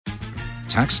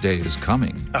Tax day is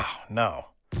coming. Oh, no.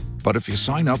 But if you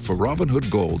sign up for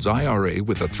Robinhood Gold's IRA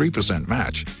with a 3%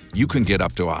 match, you can get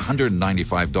up to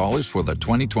 $195 for the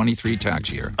 2023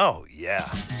 tax year. Oh, yeah.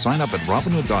 Sign up at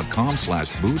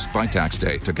Robinhood.com/boost by tax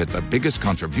day to get the biggest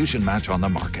contribution match on the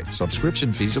market.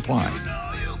 Subscription fees apply.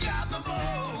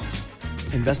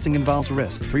 Investing involves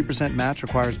risk. 3% match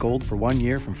requires gold for 1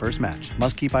 year from first match.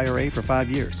 Must keep IRA for 5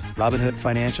 years. Robinhood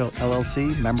Financial,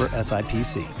 LLC, member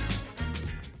SIPC.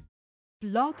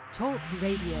 Blog Talk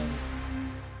Radio.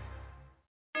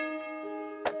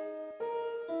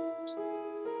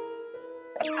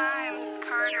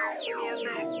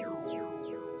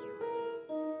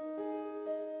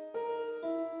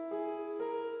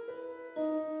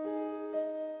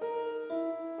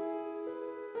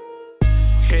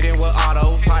 Hitting with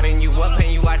auto, fighting you up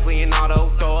and you likely in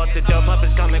auto. Throw up the dub up,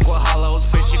 his stomach with hollows.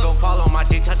 Bitch, she gon' follow my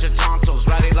D, touch her tonsils.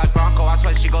 Ride like Bronco, I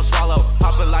swear she gon' swallow.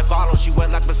 Pop it like bottle, she wet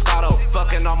like Moscato.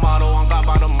 Fucking on model, I'm God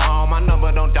by the mall. My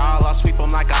number don't dial, I'll sweep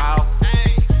them like a owl.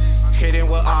 Hitting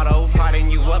with auto, fighting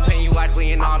you up and you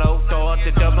likely in auto. Throw up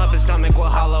the dub up, his stomach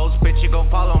with hollows. Bitch, she gon'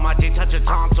 follow my D, touch her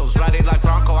tonsils. Ride like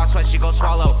Bronco, I swear she gon'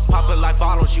 swallow. Pop it like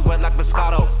bottle, she wet like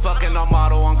Moscato. Fucking on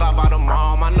model, I'm God by the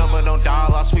mall. My number don't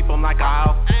dial, I'll sweep them like a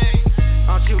owl.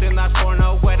 I'm shooting like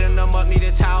porno, wetting them up, need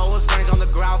a towel. Stains on the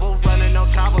gravel, running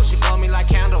no travel. She blow me like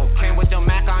candle. Came with the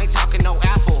Mac, I ain't talking no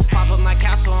Apple. Pop them like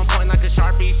capsule, I'm pointing like a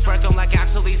Sharpie. Spread them like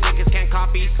Axel, these niggas can't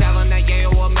copy. Selling that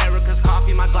Yale America's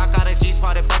coffee. My Glock got a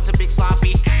G-spot, it bust a big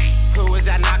sloppy. Who is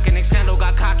that knocking? Extendo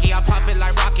got cocky, I pop it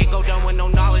like rocket. Go down with no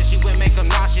knowledge, she would make them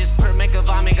nauseous. Per make a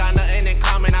vomit, got nothing in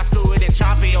common. I screw it and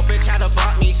chop it. Yo, bitch had to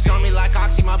bought me. Stormy like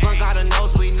Oxy, my blunt got a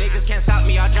nosebleed. Niggas can't stop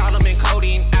me, I drown them in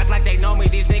codeine. Act like they know me,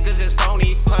 these niggas is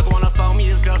phony. Plug wanna phone me,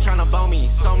 this girl tryna bone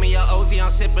me. Sold me a OZ,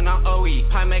 I'm sipping on OE.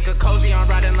 Pie make a cozy, I'm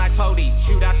riding like Cody.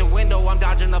 Shoot out the window, I'm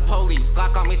dodging the police.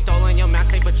 Glock on me stolen, your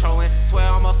mask ain't patrolling. Swear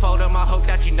I'ma fold him, I hope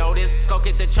that you notice. Go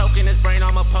get the choke in his brain,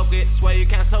 I'ma poke it. Swear you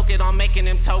can't soak it, I'm making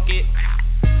him toke it.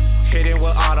 Hitting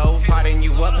with auto, fighting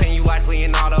you up and you likely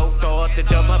in auto. Throw up the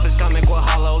dub up, his stomach with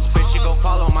hollows. Bitch, she gon'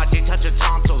 follow my D, touch her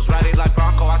tonsils. Ride like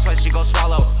Bronco, I swear she gon'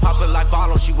 swallow. Pop it like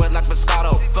bottle, she wet like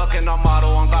Moscato. Fucking on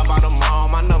model, I'm God by the mall.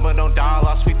 My number don't dial,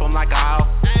 I'll sweep them like a owl.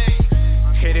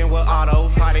 Hitting with auto,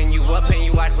 fighting you up and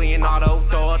you likely in auto.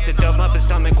 Throw up the dub up, his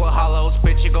stomach with hollows.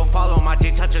 Bitch, she gon' follow my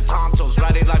D, touch her tonsils.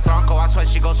 Ride like Bronco, I swear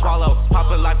she gon' swallow.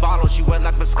 Pop it like bottle, she wet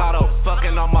like Moscato.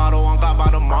 Fucking on model, I'm God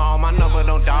by the mall. My number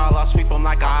don't dial, I'll sweep them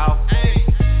like a owl.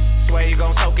 Swear you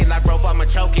gon' soak it like rope, I'ma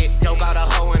choke it. Don't got a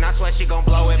hoe and I swear she gon'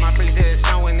 blow it. My freezer is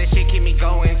snowing, this shit keep me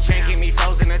going. Chain keep me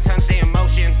frozen, the tongue stay in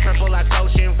motion. Triple like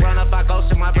ocean, run up I ghost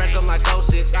him, I break him like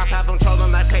ghosted. I have him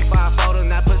trolling like paper, I fold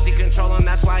him. That pussy controlling,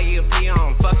 that's why he a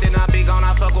peon. Fucked it, I be gone,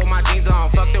 I fuck with my jeans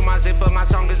on. Fuck through my zipper, my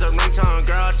song is a ringtone.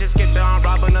 Girl, just get there, I'm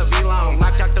robbing a V-Long.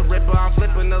 Like Jack the Ripper, I'm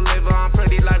flipping the liver. I'm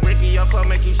pretty like Ricky, your club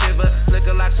make you shiver.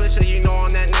 Liquor like Swisher, you know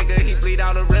on that nigga. He bleed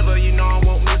out a river, you know I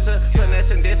won't miss her.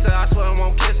 Finesse and diss her, I swear I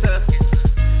won't kiss her.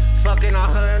 Fucking on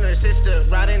her and her sister.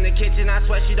 Right in the kitchen, I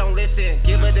swear she don't listen.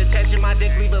 Give her the attention, my dick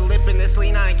leave her lippin'. This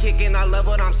lean I ain't kicking, I love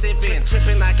what I'm sipping.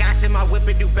 Tripping like acid, my whip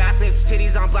it do backflips.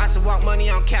 Titties on blasting, walk money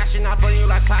on cashing. I burn you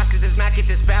like plastic, this Mac it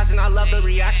this spazzing. I love the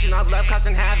reaction, I love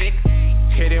causing havoc.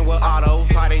 Hitting with auto,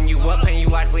 fighting you up and you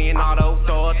likely in auto.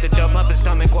 Throw up the dub up his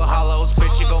stomach with hollows. Bitch,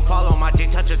 she gon' follow my D,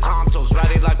 touch her tonsils.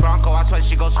 Ride like Bronco, I swear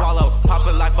she gon' swallow. Pop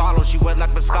it like bottle, she wet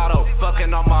like Moscato.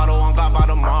 Fucking on model, I'm God by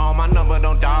the mall. My number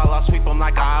don't dial, I'll sweep them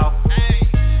like a owl.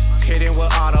 Hitting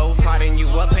with auto, fighting you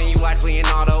up and you likely in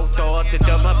auto. Throw up the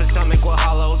dub up his stomach with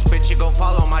hollows. Bitch, she gon'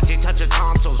 follow my D, touch her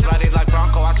tonsils. Ride like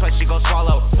Bronco, I swear she gon'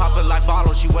 swallow. Pop it like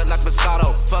bottle, she wet like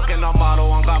Moscato. Fucking on model,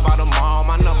 I'm God by the mall.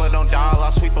 My number don't dial,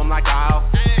 I'll sweep them like a owl.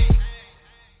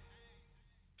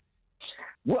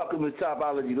 Welcome to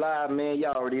Topology Live, man.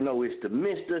 Y'all already know it's the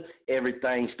Mr.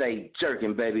 Everything Stay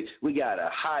Jerking, baby. We got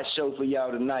a hot show for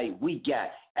y'all tonight. We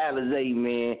got Alazie,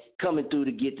 man, coming through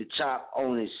to get the chop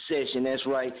on his session. That's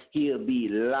right. He'll be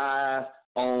live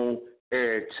on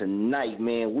air tonight,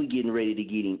 man. We getting ready to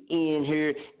get him in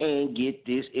here and get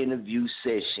this interview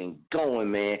session going,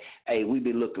 man. Hey, we've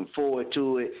been looking forward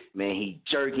to it. Man, he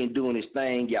jerking, doing his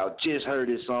thing. Y'all just heard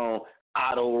his song.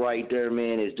 Otto right there,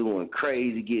 man, is doing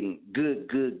crazy, getting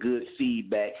good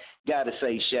feedback. Got to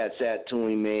say shouts out to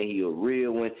him, man. He a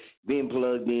real one. Been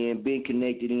plugged in, been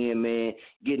connected in, man.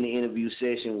 Getting the interview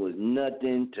session was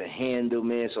nothing to handle,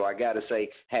 man. So I got to say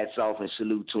hats off and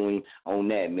salute to him on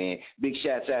that, man. Big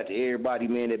shouts out to everybody,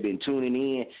 man, that been tuning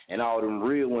in and all them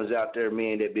real ones out there,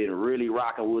 man, that been really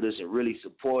rocking with us and really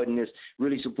supporting us,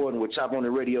 really supporting what Chop on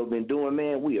the Radio been doing,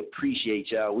 man. We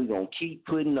appreciate y'all. We're going to keep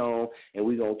putting on and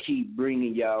we're going to keep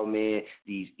bringing y'all, man,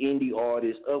 these indie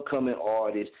artists, upcoming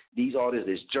artists, these artists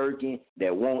that's jerking working,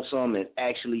 that want something, and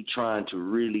actually trying to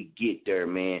really get there,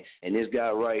 man. And this guy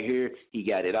right here, he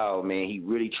got it all, man. He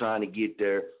really trying to get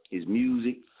there. His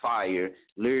music, fire.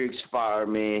 Lyrics, fire,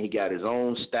 man. He got his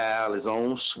own style, his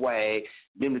own swag.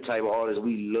 Them the type of artists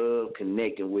we love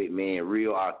connecting with, man,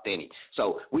 real authentic.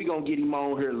 So we going to get him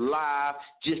on here live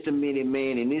just a minute,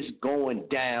 man, and it's going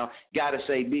down. Got to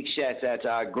say big shouts out to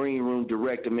our green room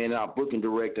director, man, our booking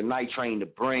director, Night Train the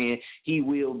Brand. He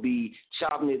will be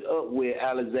chopping it up with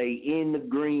Alazie in the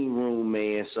green room,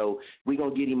 man. So we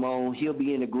going to get him on. He'll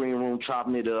be in the green room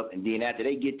chopping it up, and then after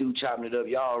they get through chopping it up,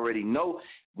 y'all already know,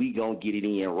 we going to get it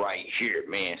in right here,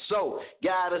 man. So,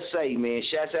 gotta say, man,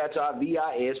 shouts out to our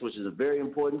VIS, which is a very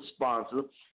important sponsor,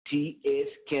 TS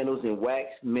Candles and Wax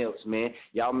Melts, man.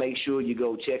 Y'all make sure you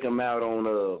go check them out on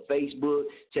Facebook,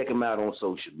 check them out on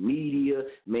social media,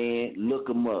 man. Look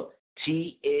them up.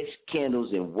 TS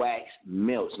Candles and Wax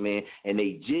Melts, man. And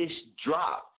they just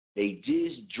dropped,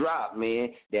 man,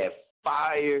 that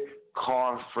fire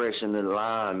car freshener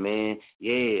line, man.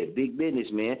 Yeah, big business,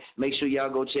 man. Make sure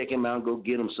y'all go check him out and go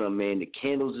get him some, man. The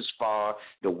candles is fire.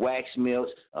 The wax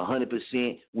melts,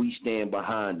 100%. We stand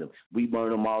behind them. We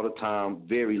burn them all the time.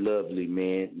 Very lovely,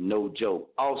 man. No joke.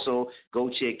 Also, go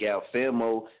check out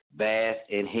Famo Bath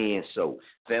and Hand Soap.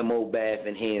 Famo Bath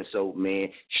and Hand Soap, man.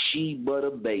 Shea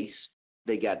Butter Base.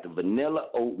 They got the vanilla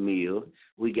oatmeal.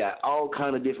 We got all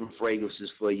kind of different fragrances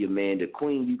for you, man. The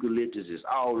Queen Eucalyptus is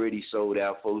already sold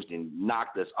out, folks, and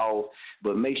knocked us off.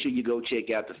 But make sure you go check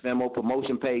out the Femo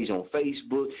promotion page on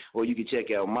Facebook, or you can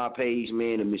check out my page,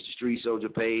 man, the Mr. Street Soldier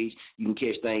page. You can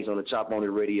catch things on the Chop On It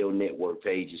Radio Network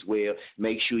page as well.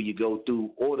 Make sure you go through,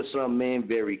 order something, man,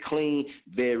 very clean,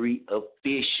 very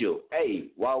official. Hey,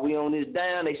 while we on this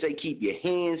down, they say keep your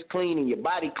hands clean and your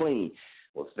body clean.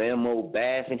 Well, Famo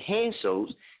Bath and Hand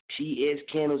Soaps, TS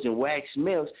Candles and Wax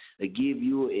Melts will give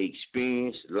you an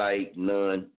experience like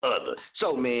none other.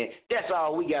 So, man, that's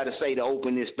all we got to say to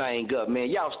open this thing up, man.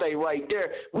 Y'all stay right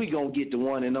there. We going to get the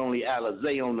one and only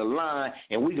Alazie on the line,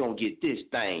 and we going to get this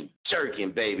thing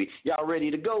jerking, baby. Y'all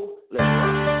ready to go? Let's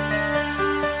go.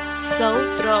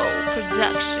 Go Throw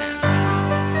Production.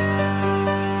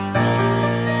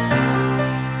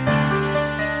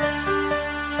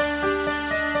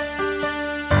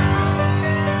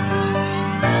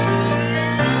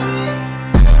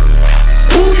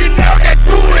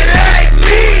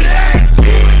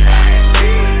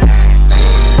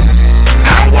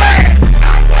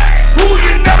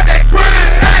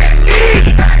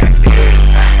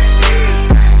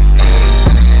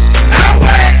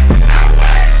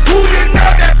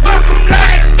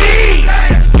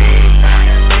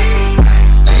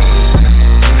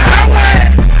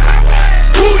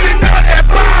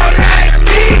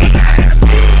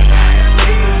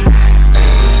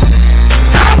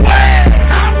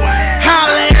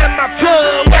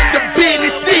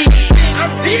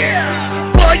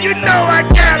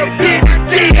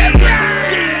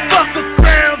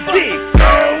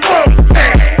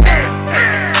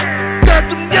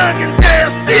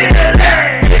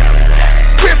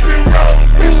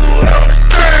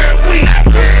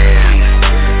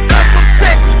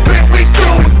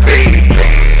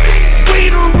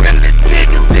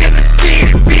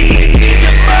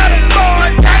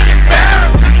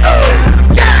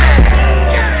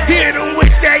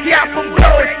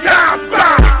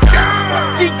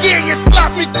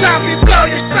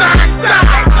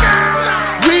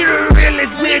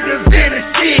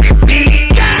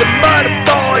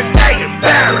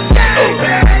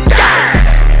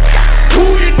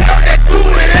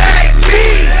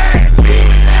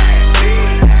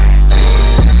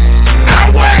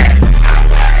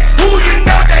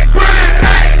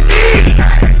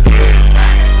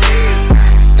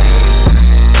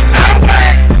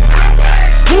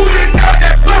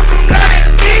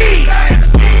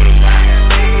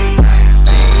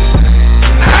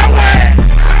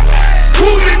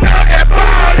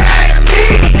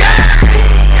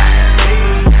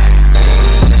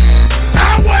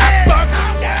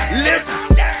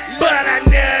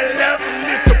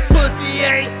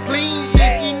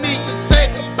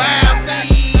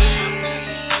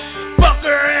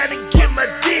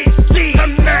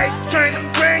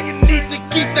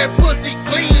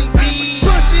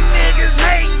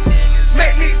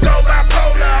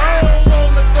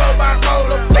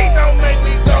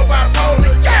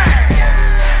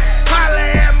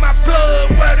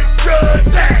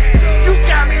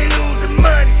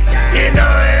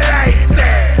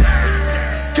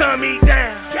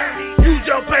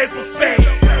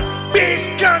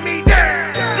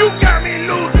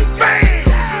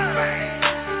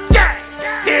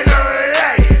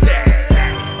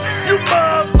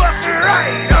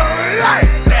 Right, all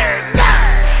right, man.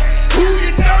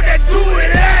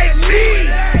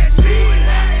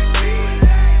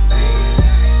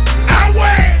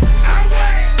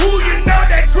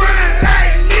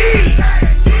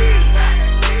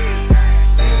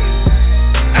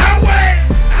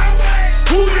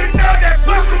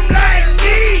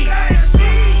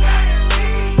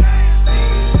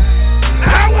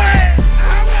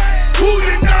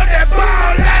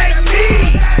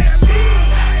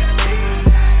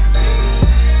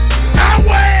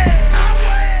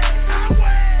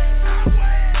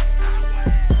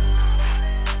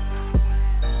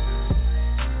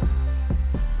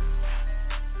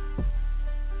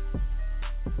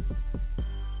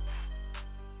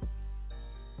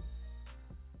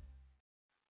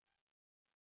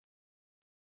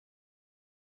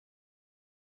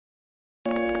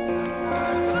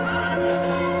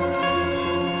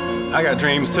 I got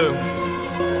dreams too.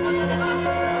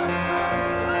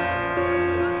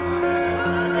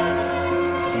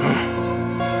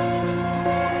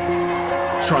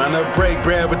 Trying to break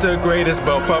bread with the greatest,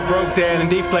 but fuck broke dead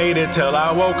and deflated till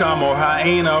I woke. I'm more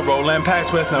hyena, rolling packs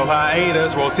with no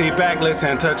hiatus. Roll seat back,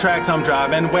 listen to tracks I'm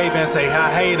driving, waving, say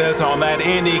hi haters. On that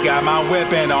indie, got my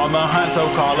whipping on the hunt,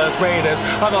 so call us raiders.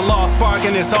 Are the lost spark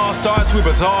and it's all starts, we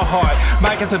was all hard.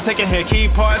 Mike and some ticket hit key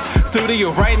parts.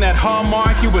 Studio writing that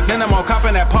hallmark, you was in them all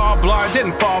copping that Paul Blart.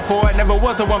 Didn't fall for it, never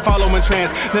was the one following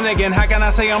trends. Then again, how can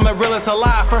I say I'm the realest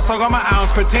alive? First I got my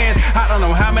ounce pretend. I don't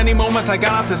know how many moments I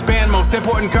got off to spend. Most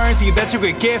important currency that you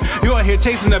could give. You out here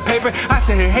chasing the paper, I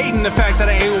sit here hating the fact that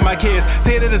I ain't with my kids.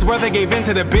 Say that it's worth I gave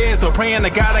into the biz, so praying to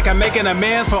God I can make an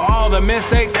amends for all the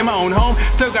mistakes in my own home.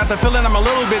 Still got the feeling I'm a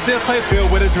little bit this place,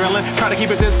 filled with adrenaline. Try to keep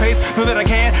it this pace, know that I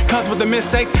can, cause with the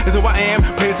mistakes is who I am.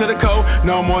 Play to the code,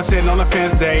 no more sitting on the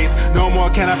fence days, no more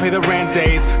can I pay the rent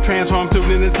days. Transform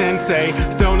student into sensei,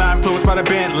 still not influenced by the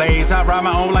Bentleys. I ride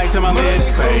my own life till my lids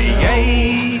fade.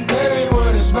 Yay! That ain't what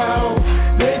it's about.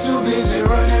 They too busy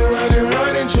running,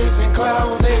 chasing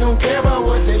clouds. They don't care about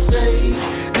what they say.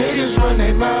 They just run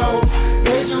their mouth.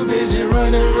 They too busy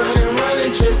running,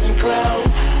 chasing clouds.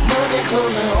 Money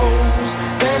closing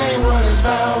holes. That ain't what it's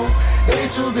about. They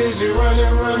too busy running,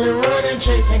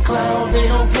 chasing clouds. They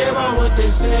don't care about what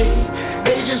they say.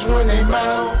 They just run their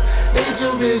mouth. They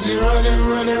too busy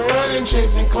running,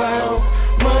 chasing clouds.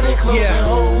 Money closing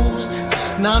holes.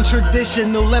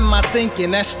 Non-traditional in my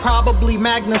thinking, that's probably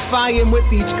magnifying with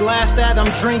each glass that I'm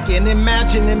drinking.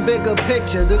 Imagining bigger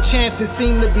picture, the chances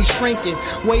seem to be shrinking.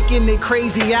 Waking at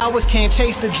crazy hours, can't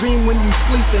chase the dream when you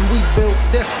sleeping. We built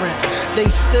different, they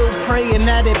still praying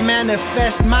that it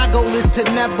manifests. My goal is to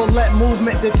never let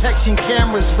movement detection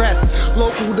cameras rest.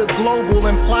 Local to global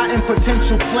and plotting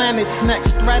potential planets. Next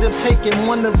threat of taking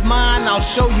one of mine, I'll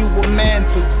show you what man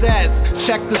possessed.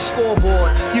 Check the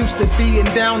scoreboard, used to being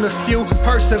down a few.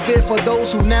 Persevere for those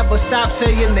who never stop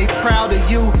saying they proud of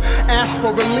you. Ask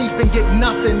for relief and get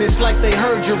nothing, it's like they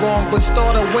heard you wrong. But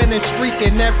start a winning streak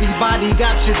and everybody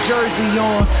got your jersey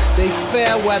on. They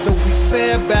fair weather, we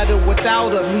fare better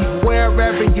without them. Leave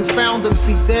wherever you found them,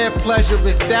 see their pleasure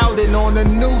is doubting on the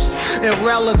noose.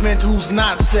 Irrelevant who's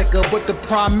not sicker, but the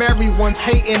primary ones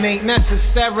hating ain't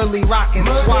necessarily rocking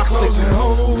swastikas.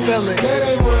 Feel it. That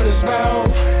ain't what it's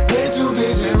about. They too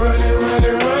busy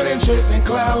running, chasing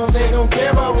clouds. They don't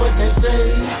care about what they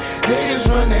say. They just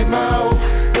run their mouth.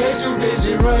 They too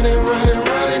busy running,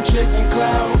 chasing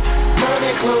clouds.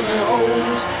 Money closing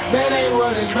holes. That ain't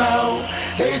what it's about.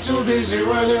 They too busy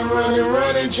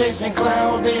running, chasing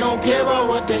clouds. They don't care about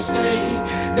what they say.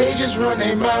 They just run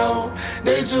their mouth.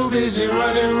 They too busy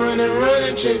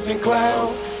running, chasing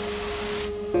clouds.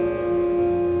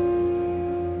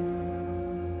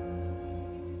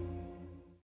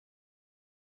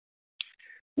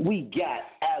 We got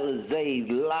Alazie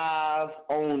live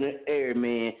on the air,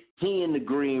 man. He in the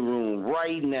green room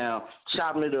right now,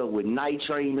 chopping it up with Night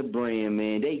Train the brand,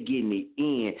 man. They getting it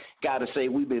in. Gotta say,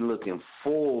 we've been looking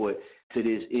forward to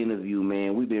this interview,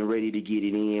 man. We've been ready to get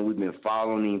it in. We've been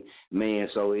following him, man.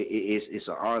 So it's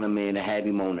an honor, man, to have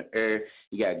him on the air.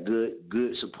 You got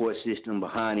good support system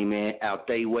behind him, man. Out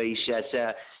their way, shouts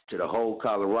out to the whole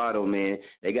Colorado, man.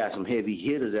 They got some heavy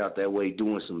hitters out that way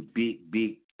doing some big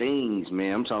things,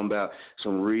 man. I'm talking about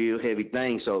some real heavy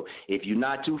things. So if you're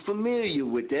not too familiar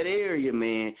with that area,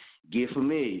 man, get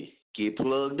familiar. Get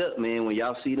plugged up, man. When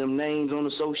y'all see them names on the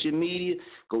social media,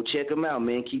 go check them out,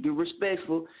 man. Keep it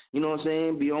respectful. You know what I'm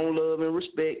saying? Be on love and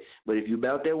respect. But if you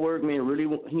about that work, man, really,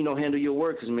 handle your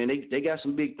work because, man, they got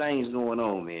some big things going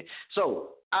on, man. So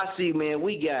I see, man,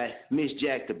 we got Miss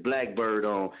Jack the Blackbird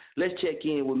on. Let's check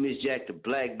in with Miss Jack the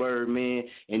Blackbird, man,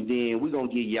 and then we're going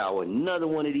to give y'all another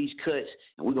one of these cuts,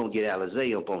 and we're going to get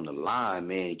Alazie up on the line,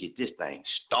 man, and get this thing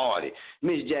started.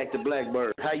 Miss Jack the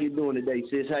Blackbird, how you doing today,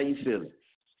 sis? How you feeling?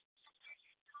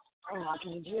 Oh, I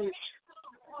can hear you.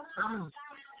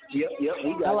 Yep,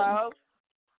 we got Hello?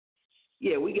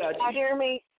 You. Yeah, we got you. You hear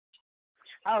me?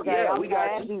 Okay, yeah, we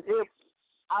got you.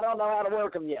 I don't know how to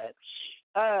work them yet.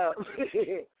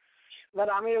 But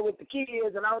I'm here with the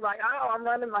kids, and I was like, oh, I'm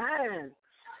running my hands.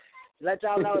 Let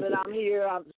y'all know that I'm here,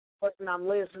 I'm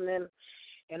listening,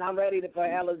 and I'm ready for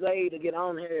Alazie to get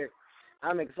on here.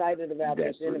 I'm excited about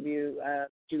this interview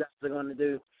you guys are going to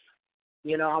do.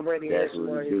 I'm ready to listen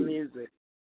more of his music.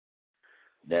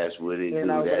 That's what it do.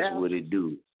 That's what it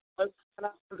do.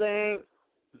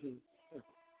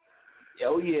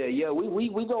 Oh yeah.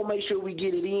 We gonna make sure we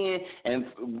get it in, and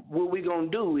what we gonna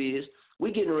do is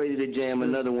we getting ready to jam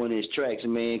another one of his tracks,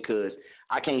 man, because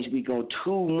I can't speak on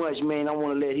too much, man. I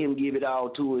want to let him give it all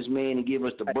to us, man, and give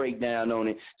us the breakdown on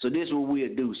it. So this is what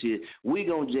we'll do, sis. We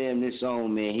going to jam this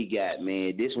song, man, he got,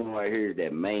 man. This one right here is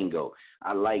that Mango.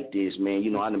 I like this, man.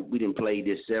 You know, we done played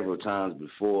this several times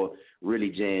before, really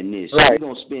jam this. So we're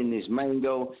going to spin this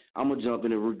Mango. I'm going to jump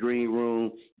in the green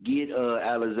room, get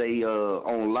Alazie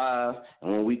on live,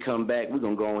 and when we come back, we're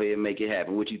going to go ahead and make it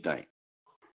happen. What you think?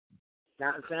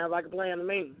 That sounds like a plan to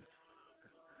me.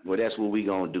 Well, that's what we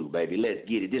going to do, baby. Let's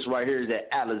get it. This right here is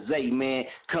that Alazie, man.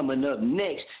 Coming up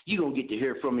next, you going to get to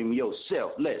hear from him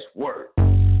yourself. Let's work.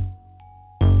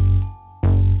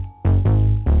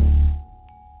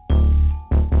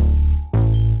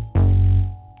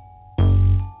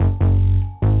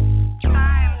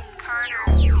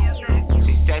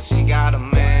 She said she got a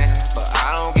man, but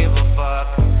I don't give a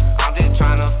fuck. I'm just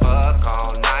trying to fuck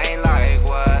all night, like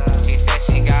what? She said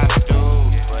she got a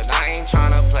dude, but I ain't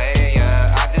trying to play.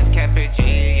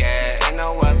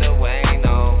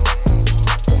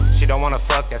 Don't wanna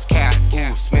fuck, that's cat.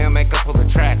 Ooh, smell makeup, pull the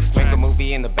tracks. Make a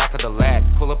movie in the back of the lag.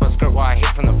 Pull up a skirt while I hit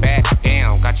from the back.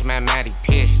 Damn, got your man Maddie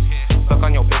pissed. Fuck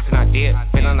on your bitch and I did.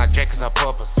 Feeling like Drake cause I pull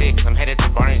up a 6. I'm headed to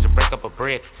Barney's to break up a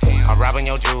brick. I'm robbing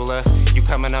your jeweler. You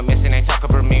coming up missing, ain't talking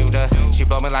Bermuda. She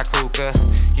blow me like hookah.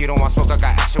 You don't want smoke, I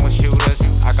got action with shooters.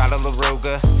 I got a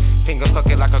LaRuga. Finger fuck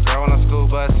it like a girl on a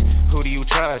school bus. Who do you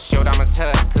trust? Your diamond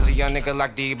touch. Cause a young nigga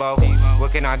like Debo.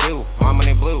 What can I do? My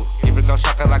money blue. Give it go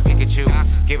shaka like Pikachu.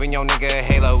 Giving your nigga a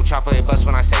halo. Chocolate bust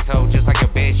when I say so. Just like a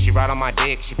bitch. She ride on my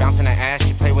dick. She bouncing the ass.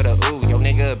 She play with a ooh. Yo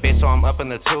nigga a bitch, so I'm up in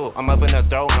the tool. I'm up in the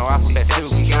throat. No alphabet too.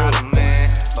 She got a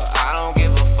man, but I don't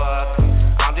give a fuck.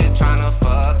 I'm just trying to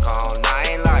fuck all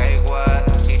night, like what?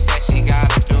 She said she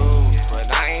got a dude, but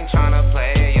I ain't trying to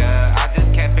play, yeah. I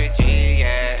just kept it G,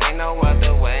 yeah. Ain't no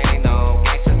other way, no.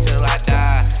 Gangsta till I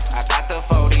die. I got the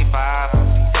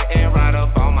 45, sitting right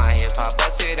up on my hip. I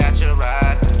busted at your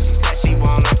ride. She said she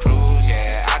wanna cruise,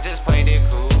 yeah. I just played it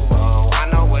cool, oh. I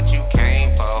know what you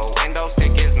came for. Window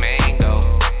stick is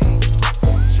mango.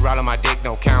 She ride on my dick,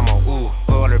 no camel, ooh.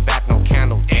 Blow her back, no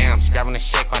candle, damn. She grabbing the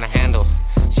shake on the handle.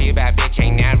 She a bad bitch,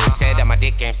 ain't average. Said that my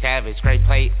dick ain't savage. Great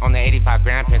plate on the 85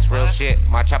 gram pins, real shit.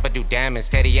 My chopper do damage,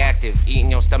 steady active.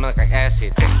 Eating your stomach like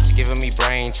acid. She giving me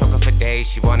brain, choking for days.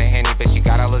 She wanted Henny, but she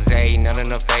got Alazie. None in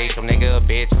her face, some nigga a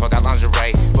bitch. Call that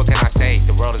lingerie. What can I say?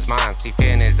 The world is mine. See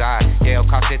fear in his eye. Yeah,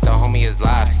 cost it, the homie is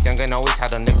live. Youngin' always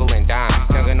had a nickel and dime.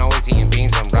 Youngin' always eating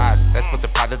beans and rice. Let's put the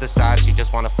pride to the side. She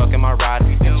just wanna fuck in my ride.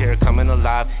 Picture her coming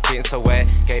alive, getting so wet.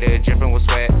 Gator dripping with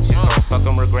sweat. She's gon'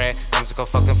 fucking regret. I'm just gon'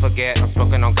 fucking forget. I'm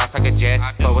smoking on gas like a jet.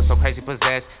 But was so crazy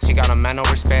possessed. She got a man, no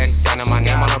respect. Signing my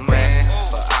name on her breast.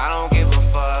 But I don't give a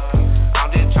fuck.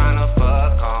 I'm just trying to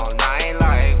fuck all night,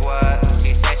 like what?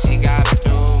 She said she got a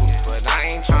dude, but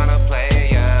I ain't trying to play,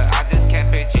 yeah. I just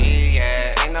kept it G,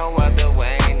 yeah. Ain't no other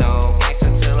way, no.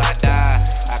 Gangsta till I die.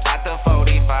 I got the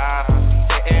 45,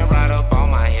 sitting right up on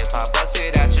my hip. I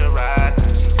busted at your ride.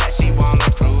 She said she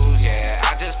wanna cruise, yeah.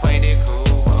 I just played it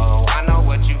cool, oh. I know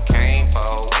what you came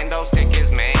for. Window stick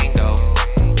is mango.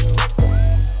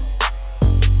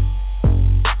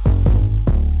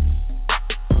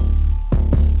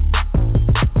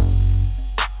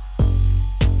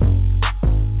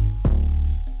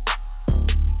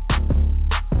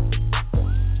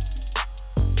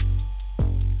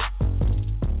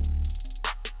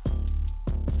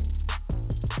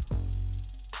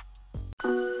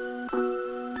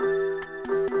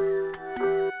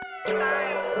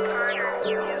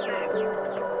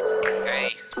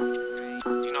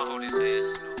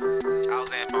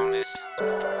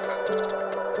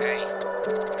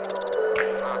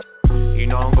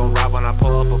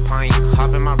 Hop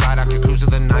in my ride, I can cruise to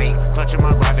the night. Clutching my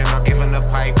rod and I'm giving the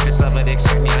pipe. This love it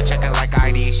excite me, I check it like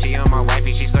ID. She on my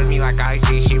wifey, she slurs me like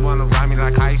icy. She wanna ride me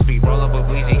like high speed. Roll up a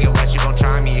bleezy, get wet, she gon'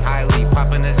 try me highly.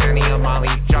 Popping a Zanny or Molly,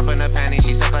 dropping a penny,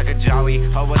 she suck like a jolly.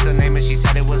 Oh, what's her name? And she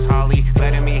said it was Holly.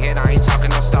 Letting me hit, I ain't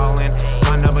talking, no stalling.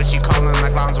 My number, she calling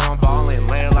like Lonzo, I'm ballin'.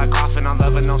 Layer like coffin, I'm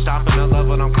loving, no stopping. I love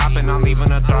what I'm copping, I'm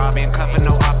leaving her throbbing. Cuffing,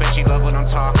 no offense, she love what I'm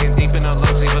talking. Deep in her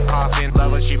lungs, leave a coffin.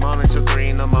 Love what she moaning till 3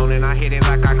 in the morning. I hit it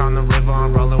like I on the river,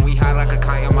 I'm rolling. We high like a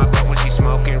kite on my butt when she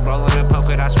smoking. Rolling and poke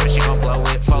it, I swear she gon' blow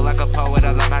it. Flow like a poet,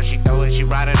 I love how she throw it. She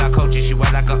ride it, I coach it, she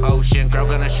wet like an ocean. Girl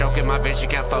gonna choke it, my bitch, she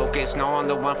can't focus. No, I'm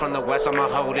the one from the west, I'ma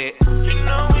hold it. You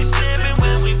know we sippin'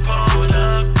 when we pulled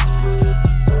up.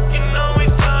 You know we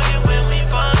fuckin' when we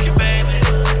fuckin', baby.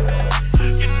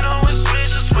 You know it's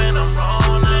vicious when I'm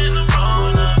rollin',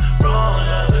 rollin',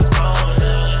 rollin',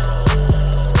 rollin'.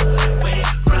 We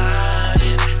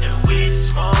riding and we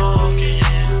smoking.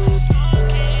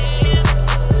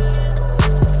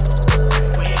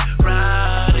 We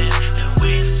riding and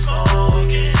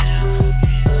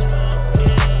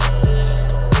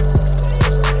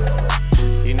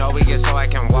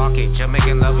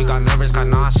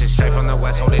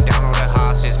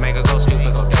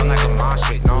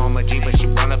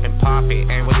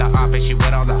she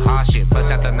with all the hot shit.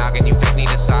 Bust at the noggin, you fake need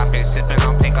to stop it. Sipping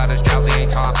on pink, all this drowsy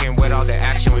ain't talking. With all the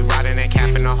action, we riding and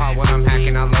capping the heart when I'm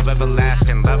hacking. I love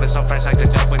everlasting. Love is so fresh like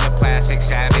the dope in the plastic.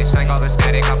 Savage, like all the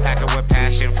static, I'll pack it with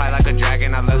passion. Fly like a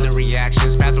dragon, I love the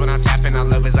reactions. Fast when I'm tapping, I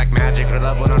love is like magic. Her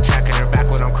love when I'm tracking, her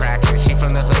back when I'm cracking. She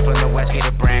from the hood, from the west, get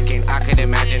a bracket. I could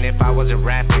imagine if I wasn't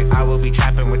rapping, I will be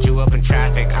trapping with you up in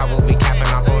traffic. I will be capping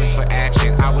off always for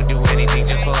action. I would do anything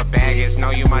just for a baggage.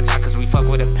 Know you my top cause we fuck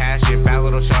with a passion. Bad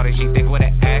little shorty, she thick with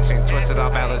an accent. Twisted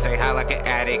off Alazie, high like an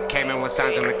addict. Came in with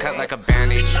signs in the cut like a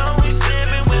bandage. You know we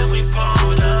sippin' when we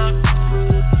pulled up.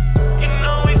 You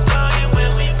know we fuckin'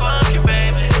 when we fuck you,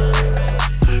 baby.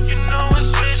 You know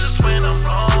it's vicious when I'm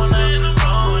rollin',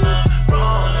 rollin',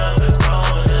 rollin',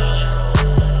 rollin'.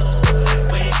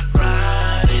 We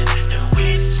riding and we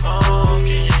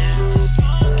smoking.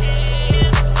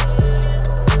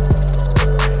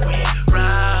 We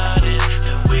riding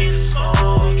and we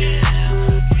smoking.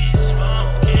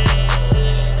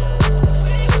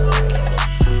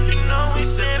 You know we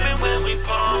sippin' when we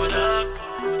pulled up.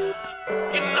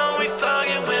 You know we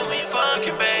thuggin' when we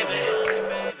fuckin', baby.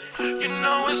 You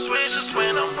know it's vicious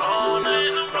when I'm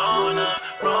rollin', rollin',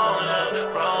 rollin',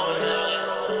 rollin'.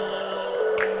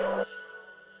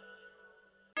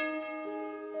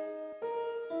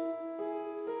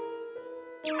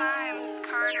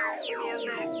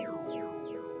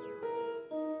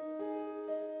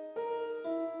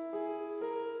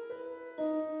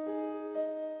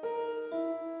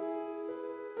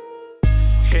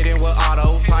 Hitting with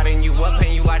auto, plotting you up,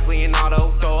 and you likely an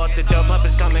auto. Throw up the dub up,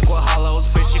 it's coming with hollows.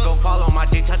 Bitch, she gon' follow my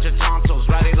D, touch her tonsils.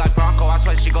 Ride it like Bronco, I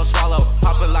swear she gon' swallow.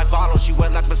 Pop it like bottle, she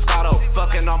wet like Moscato.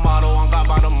 Fucking on model, on God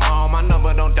by the mall. My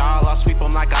number don't dial, I'll sweep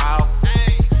them like I'll.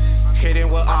 Hitting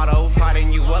with auto,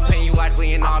 plotting you up, and you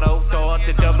likely an auto. Throw up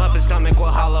the dub up, it's coming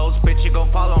with hollows. Bitch, she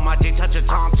gon' follow my D, touch her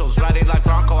tonsils. Ride it like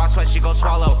Bronco, I swear she gon'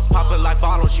 swallow. Pop it like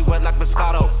bottle, she wet like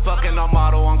Moscato. Fucking on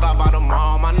model, on God by the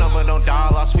mall. My number don't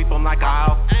dial, I'll sweep them like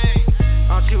I'll.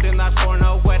 I'm shooting like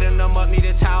porno, wetting them up, need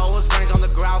a towel. Springs on the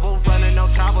gravel, running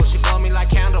no travel. She blow me like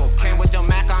candle. Came with the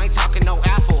Mac, I ain't talking no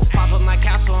Apple. Pop them like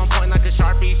Castle, I'm pointing like a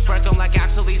Sharpie. Spread them like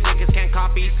Axel, these niggas can't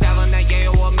copy. Selling that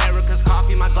Yale America's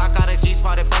coffee. My Glock got a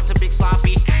G-spot, it bust a big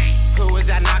sloppy. Who is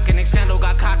that knocking? Extendo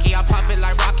got cocky, I pop it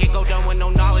like rocket. Go down with no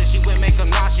knowledge, you would make them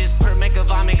nauseous. Per make a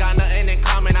vomit, got nothing in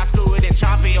common. I screw it and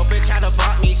chop it. Yo, bitch had to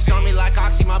bought me. Stormy like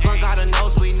Oxy, my blunt got a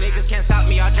nosebleed. Niggas can't stop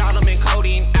me, I drown them in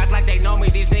codeine. Act like they know me,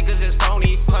 these niggas is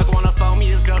phony. Plug wanna phone me,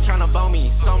 this girl tryna bone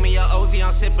me. Sold me a OZ,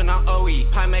 I'm sippin' on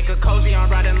OE. Pie make a cozy, I'm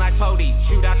riding like Cody.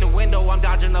 Shoot out the window, I'm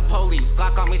dodging the police.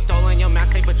 Glock on me stolen, your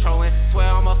mask ain't patrolling. Swear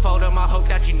I'ma fold him, I hope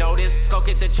that you notice. Go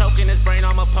get the choke in his brain,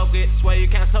 I'ma poke it. Swear you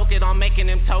can't soak it, I'm making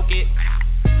him toke it.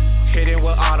 Hitting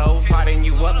with auto, plotting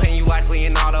you up, and you likely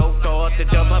an auto. Throw up the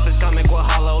dub up, it's coming with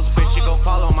hollows. Bitch, she gon'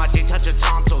 follow my D, touch her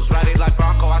tonsils. Ride it like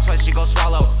Bronco, I swear she gon'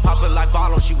 swallow. Pop it like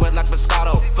bottle, she wet like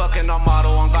Moscato. Fucking on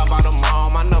model, on God by the mall.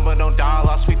 My number don't dial,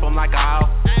 I'll sweep them like I'll.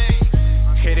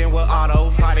 Hitting with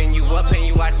auto, plotting you up, and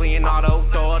you likely an auto.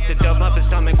 Throw up the dub up, it's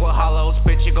coming with hollows.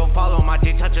 Bitch, she gon' follow my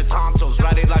D, touch her tonsils.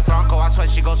 Ride it like Bronco, I swear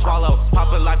she gon' swallow.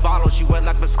 Pop it like bottle, she wet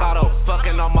like Moscato.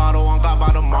 Fucking on model, on God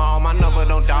by the mall. My number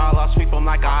don't dial, I'll sweep them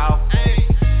like I'll.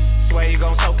 Swear you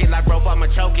gon' soak it like rope, I'ma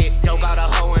choke it. Dope got a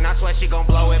hoe and I swear she gon'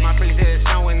 blow it. My freezer is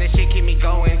snowing, this shit keep me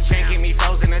going. Chain keep me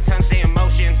frozen, the tongue stay in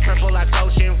motion. Triple like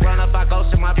ocean, run up I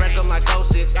ghost him, I break him like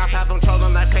ghosted. I have him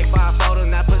trolling that paper, I fold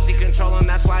him. That pussy controlling,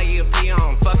 that's why he a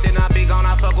peon. Fuck it, I big on,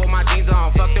 I fuck with my jeans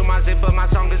on. Fuck through my zipper, my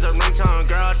song is a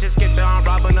ringtone. Girl, just get there, I'm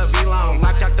robbing a V-Long.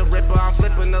 Like Jack the Ripper, I'm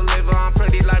flipping the liver. I'm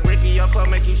pretty like Ricky, your club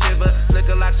make you shiver.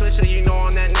 Liquor like Swisher, you know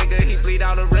on that nigga. He bleed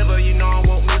out a river, you know I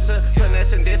won't miss her.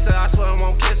 Finesse and diss her, I swear I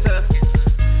won't kiss her.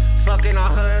 Fucking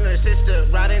on her and her sister.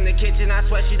 Right in the kitchen, I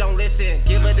swear she don't listen.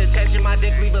 Give her detention, my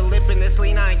dick leave her lippin'. This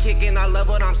lean I ain't kicking, I love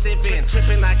what I'm sipping.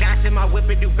 Tripping like acid, my whip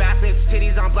it do backflips.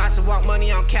 Titties on blasting, want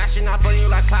money, I'm cashing. I burn you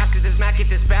like plastic, this Mac, this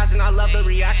spazzing. I love the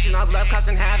reaction, I love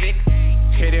causing havoc.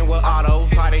 Hitting with auto,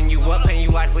 plotting you up, and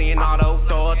you likely an auto.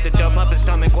 Throw up the dub up, it's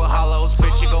stomach with hollows.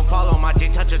 Bitch, she gon' follow my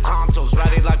D, touch her tonsils.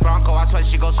 Ride it like Bronco, I swear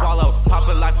she gon' swallow. Pop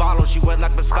it like bottle, she wet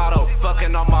like Moscato.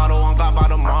 Fucking on model, on God by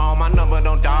the mall. My number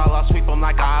don't dial, I'll sweep them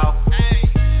like I'll.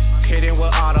 Hitting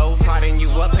with auto, plotting you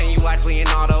up, and you likely an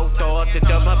auto. Throw up the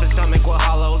dub up, it's stomach with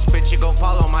hollows. Bitch, she gon'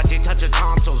 follow my D, touch her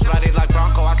tonsils. Ride it like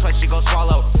Bronco, I swear she gon'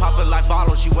 swallow. Pop it like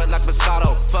bottle, she wet like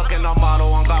Moscato. Fucking on model,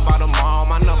 on God by the mall.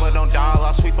 My number don't dial,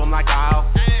 I'll sweep them like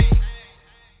I'll.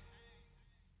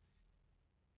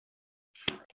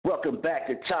 Welcome back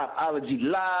to Topology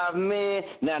Live, man.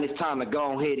 Now it's time to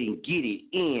go ahead and get it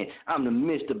in. I'm the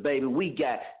Mr. Baby. We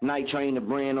got Night Train the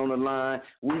Brand on the line.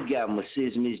 We got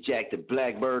Mrs. Miss Jack the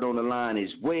Blackbird on the line as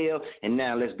well. And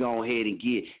now let's go ahead and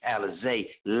get Alazie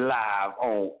live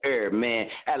on air, man.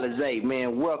 Alazie,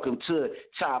 man, welcome to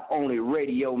Top Only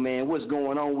Radio, man. What's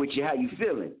going on with you? How you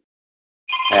feeling?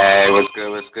 Hey, what's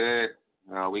good? What's good?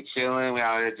 We chilling. We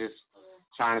out here just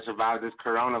trying to survive this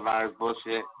coronavirus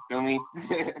bullshit. Feel me?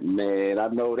 Man, I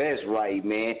know that's right,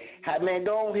 man. Man,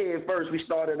 go ahead first. We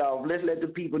started off. Let's let the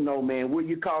people know, man, where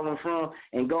you calling from,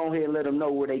 and go ahead and let them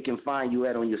know where they can find you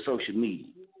at on your social media.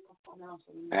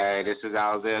 Hey, this is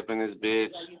Alazie up in this bitch,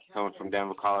 coming from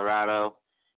Denver, Colorado.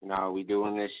 You know, we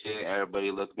doing this shit.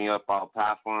 Everybody look me up all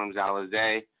platforms,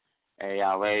 Alazie,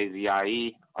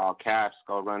 Alazie, all caps.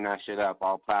 Go run that shit up,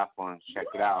 all platforms. Check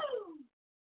it out.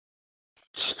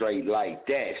 Straight like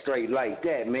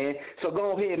that, man. So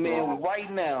go ahead, man.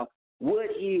 Right now, what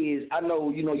is, I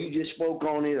know, you just spoke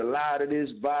on it, a lot of this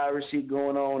virus shit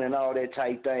going on and all that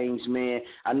type things, man.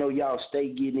 I know y'all stay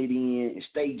getting it in and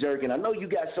stay jerking. I know you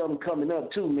got something coming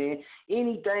up too, man.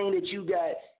 Anything that you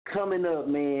got coming up,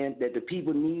 man, that the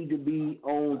people need to be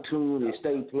on tune and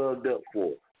stay plugged up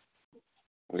for?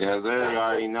 Yeah, sir. You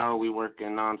already know we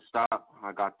working nonstop.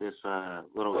 I got this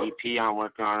little EP I'm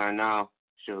working on right now.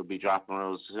 She'll be dropping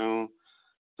real soon.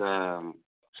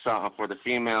 Something for the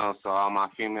females, so all my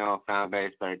female fan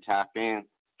base better tap in.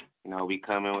 You know, we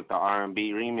come in with the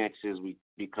R&B remixes. We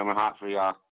be coming hot for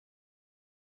y'all.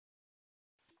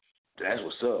 That's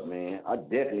what's up, man. I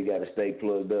definitely got to stay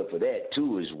plugged up for that,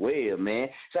 too, as well, man.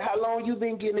 So how long you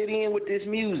been getting it in with this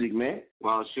music, man?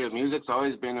 Well, shit, music's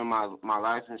always been in my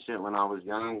life and shit when I was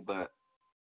young, but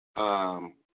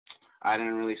I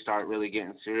didn't really start really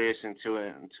getting serious into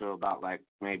it until about like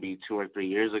maybe 2 or 3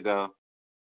 years ago.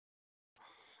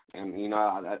 And, you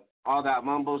know, all that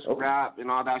mumble rap and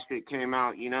all that shit came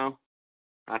out, you know.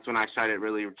 That's when I started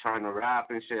really trying to rap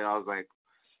and shit. I was like,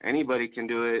 anybody can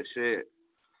do it, shit.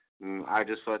 And I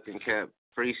just fucking kept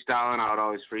freestyling. I would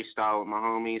always freestyle with my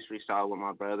homies, freestyle with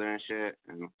my brother and shit.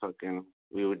 And fucking,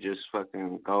 we would just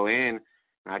fucking go in.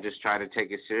 And I just try to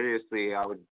take it seriously. I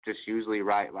would just usually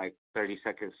write like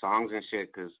 30-second songs and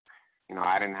shit because, you know,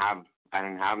 I didn't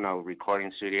have no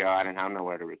recording studio. I didn't have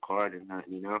nowhere to record and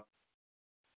nothing, you know.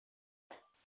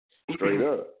 Straight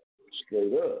up.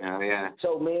 Yeah.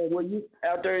 So, man, when you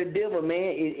out there in Denver,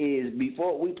 man, it is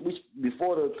before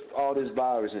all this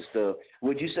virus and stuff.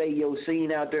 Would you say your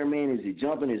scene out there, man, is it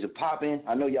jumping? Is it popping?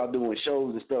 I know y'all doing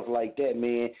shows and stuff like that,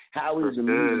 man. How is the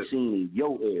music scene in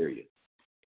your area?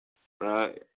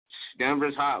 Bro,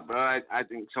 Denver's hot, bro. I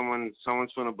think someone's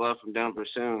gonna blow from Denver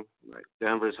soon. Like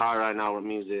Denver's hot right now with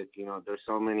music. You know, there's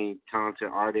so many talented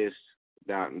artists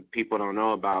that people don't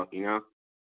know about. You know,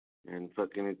 and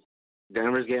fucking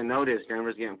Denver's getting noticed.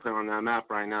 Denver's getting put on that map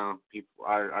right now. People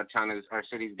our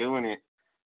city's doing it.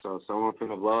 So someone's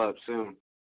gonna blow up soon.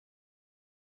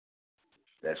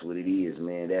 That's what it is,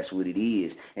 man. That's what it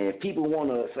is. And if people want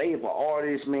to, say if an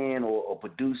artist, man, or a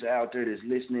producer out there that's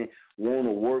listening, want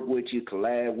to work with you,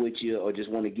 collab with you, or just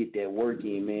want to get that work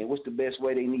in, man, what's the best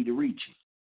way they need to reach you?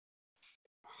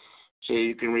 So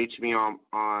you can reach me on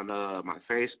my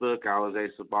Facebook, Alazie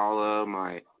Sabala,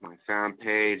 my fan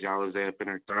page, Alazie Up in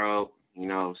Her Throat. You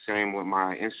know, same with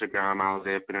my Instagram,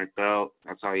 Alazie Up in Her Throat.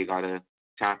 That's all you got to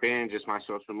tap in, just my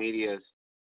social medias.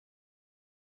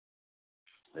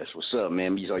 That's what's up,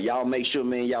 man. So y'all make sure,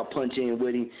 man, y'all punch in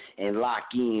with him and lock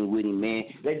in with him, man.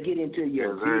 Let's get into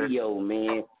your video,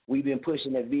 man. We've been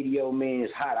pushing that video, man.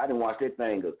 It's hot. I done watched that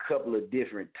thing a couple of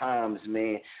different times,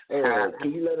 man.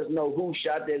 Can you let us know who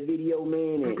shot that video,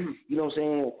 man? And, you know what I'm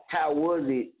saying, how was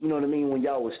it, you know what I mean, when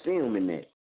y'all was filming that?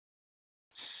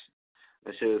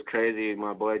 That shit was crazy.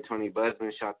 My boy Tony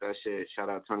Buzzman shot that shit. Shout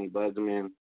out Tony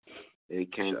Buzzman. He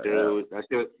came through.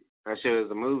 That shit was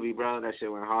a movie, bro. That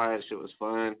shit went hard. That shit was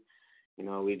fun. You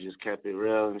know, we just kept it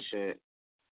real and shit.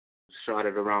 Shot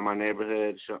it around my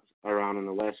neighborhood, around on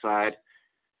the west side.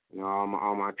 You know,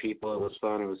 all my people. It was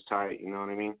fun. It was tight. You know what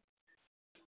I mean?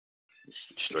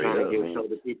 Straight trying up, to man. show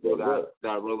the people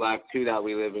that real life too that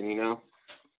we live in. You know.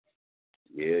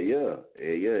 Yeah,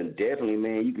 and definitely,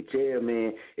 man, you could tell,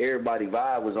 man, everybody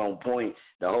vibe was on point.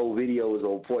 The whole video was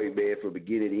on point, man, from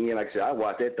beginning to end. Like I said, I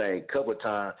watched that thing a couple of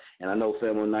times, and I know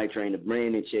Family Night Train, the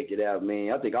Brandon, checked it out,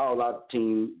 man. I think all of us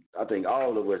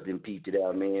didn't peep it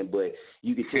out, man, but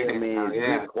you could tell, man,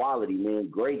 good quality, man,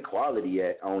 great quality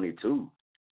on it, too.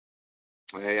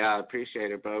 Yeah, I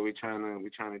appreciate it, bro. We trying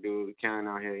to do what we can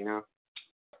out here, you know.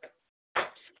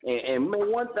 And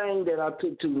man, one thing that I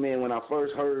took to, man, when I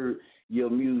first heard your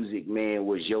music, man,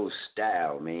 was your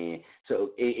style, man.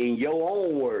 So in your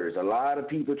own words, a lot of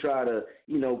people try to,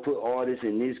 put artists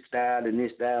in this style and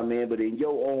this style, man. But in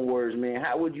your own words, man,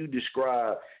 how would you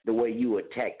describe the way you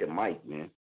attack the mic, man?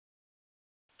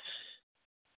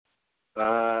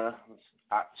 I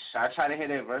try to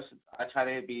hit it I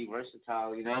try to be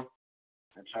versatile,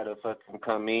 I try to fucking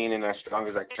come in and as strong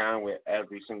as I can with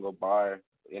every single bar.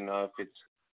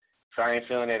 If I ain't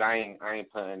feeling it, I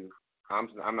ain't putting.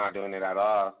 I'm not doing it at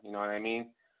all. You know what I mean?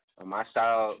 My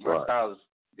style is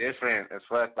different as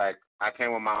fuck. Like I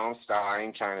came with my own style. I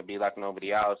ain't trying to be like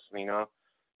nobody else. I feel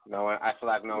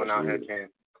like no one out here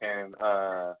can.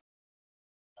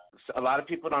 A lot of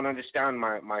people don't understand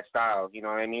my style. You know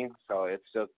what I mean? So it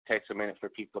still takes a minute for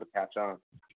people to catch on.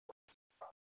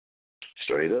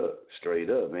 Straight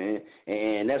up, man.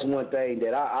 And that's one thing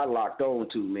that I locked on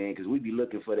to, man, because we be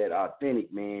looking for that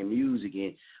authentic, man, music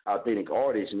and authentic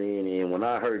artists, man. And when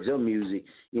I heard your music,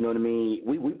 you know what I mean?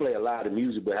 We play a lot of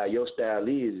music, but how your style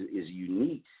is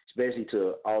unique, especially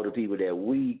to all the people that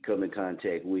we come in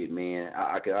contact with, man.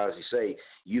 I can honestly say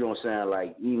you don't sound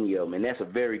like any of them, and that's a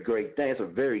very great thing. That's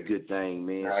a very good thing,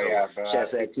 man.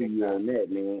 Shouts out to you on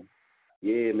that, man.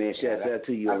 Yeah, man. Shouts out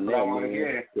to you on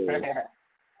that, man.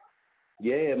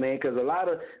 Yeah, man, because a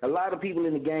lot of people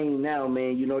in the game now,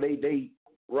 man, they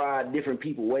ride different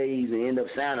people ways and end up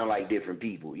sounding like different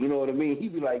people. You know what I mean? You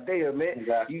be like, damn, man,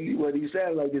 exactly. you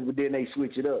sound like this, but then they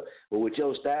switch it up. But with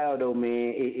your style, though,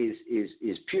 man, it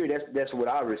is pure. That's what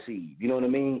I receive. You know what I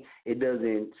mean? It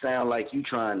doesn't sound like you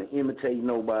trying to imitate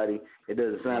nobody. It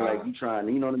doesn't sound like you trying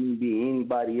to, you know what I mean, be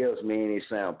anybody else, man. It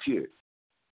sounds pure.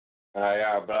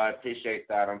 Yeah, but I appreciate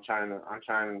that. I'm trying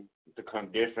to come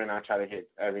different. I try to hit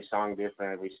every song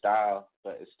different, every style,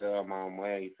 but it's still my own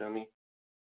way. You feel me?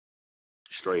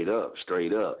 Straight up.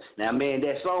 Now, man,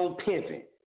 that song Pimpin'.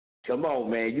 Come on,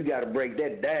 man. You got to break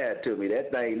that down to me.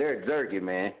 That thing, they're jerking,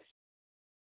 man.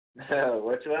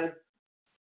 Which one?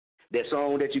 That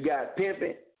song that you got,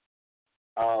 Pimpin'.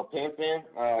 Oh, Pimpin'?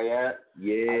 Oh, yeah.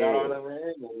 Yeah. I got all the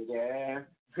ring, yeah.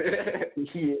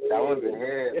 Yeah. That was a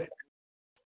hit.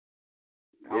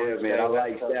 Yeah, man, I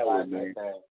like that one, man.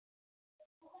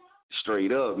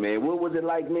 Straight up, man. What was it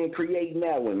like, man, creating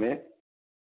that one, man?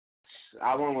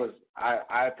 That one was,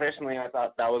 I personally, I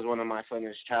thought that was one of my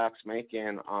funnest tracks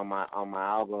making on my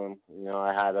album.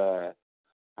 I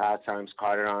had Times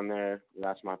Carter on there.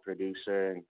 That's my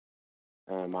producer,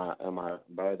 and my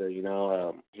brother.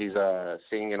 He's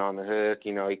singing on the hook.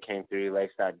 He came through. He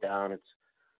laced that down. It's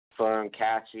fun,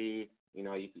 catchy.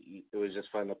 It was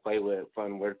just fun to play with,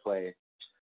 fun wordplay.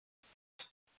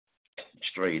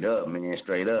 Straight up, man,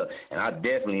 straight up. And I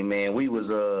definitely, man, we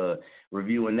was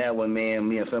reviewing that one, man.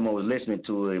 Me and Femo was listening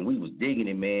to it, and we was digging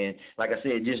it, man. Like I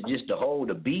said, just to hold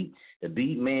the beat,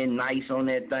 man, nice on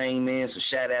that thing, man. So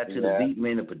shout out to the beat,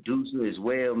 man, the producer as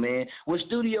well, man. What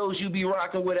studios you be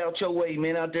rocking with out your way,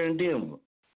 man, out there in Denver?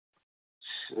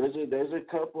 There's a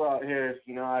couple out here.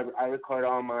 I record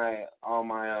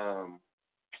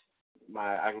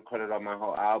I recorded on my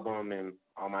whole album and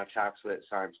all my tracks with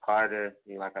Times Carter.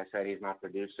 Like I said, he's my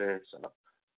producer. So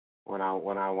when I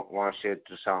want shit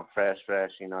to sound fresh,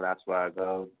 that's where I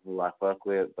go. Who I fuck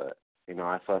with, but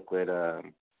I fuck with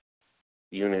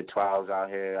Unit 12s out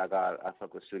here. I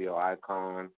fuck with Studio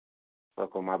Icon.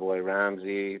 Fuck with my boy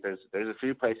Ramsey. There's a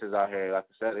few places out here. Like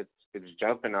I said, it's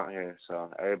jumping out here. So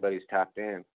everybody's tapped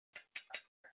in.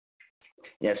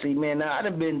 Yeah, see, man, now I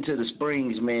done been to the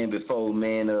Springs, man, before,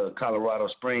 man, Colorado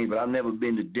Springs, but I've never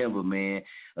been to Denver, man.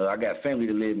 I got family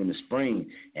that live in the Springs,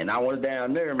 and I was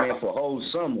down there, man, for a whole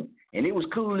summer, and it was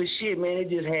cool as shit, man. It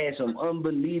just had some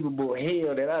unbelievable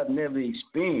hell that I've never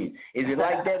experienced. Is it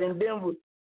like that in Denver?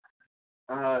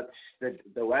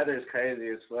 The weather's crazy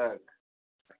as fuck.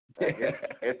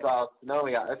 It's all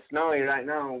snowy. It's snowy right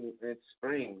now. It's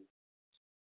spring.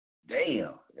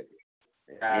 Damn.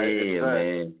 Yeah,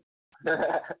 man.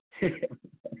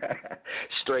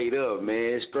 Straight up,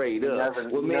 man. Straight up.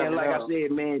 Well, man, like I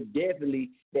said, man,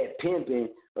 definitely that pimping.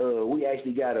 We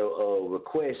actually got a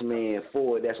request, man,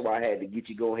 for it. That's why I had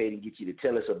to go ahead and get you to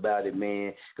tell us about it,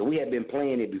 man. Because we had been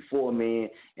playing it before, man.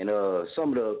 And some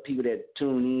of the people that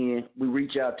tune in, we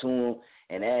reach out to them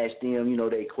and ask them,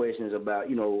 their questions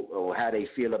about, or how they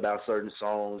feel about certain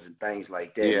songs and things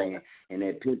like that, man. And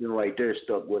that pimping right there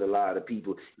stuck with a lot of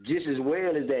people. Just as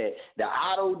well as that, the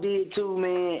Otto did too,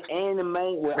 man, and the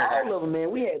main, all of them, man.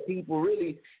 We had people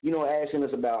really, asking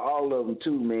us about all of them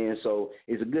too, man. So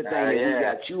it's a good thing that we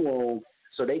got you on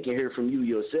so they can hear from you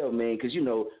yourself, man. Because, you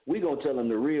know, we going to tell them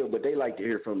the real, but they like to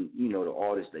hear from, you know, the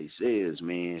artist they says,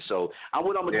 man. So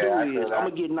what I'm going to do is I'm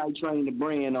going to get Night Train the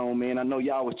brand on, man. I know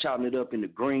y'all was chopping it up in the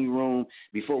green room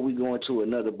before we go into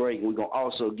another break. And we're going to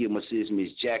also get my sis,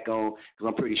 Miss Jack, on, because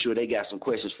I'm pretty sure they got some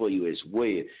questions for you as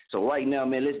well. So right now,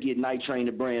 man, let's get Night Train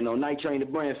the brand on. Night Train the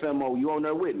brand, Femo, you on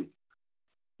there with me?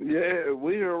 Yeah,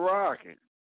 we are rocking.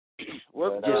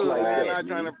 What's good, like man? that, I'm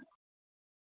trying to.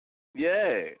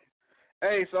 Yeah.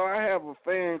 Hey, so I have a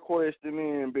fan question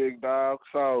in, big dog.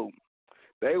 So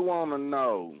they want to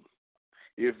know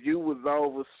if you was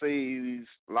overseas,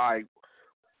 like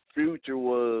Future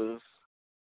was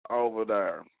over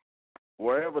there,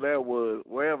 wherever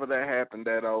that happened,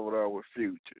 that over there with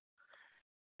Future,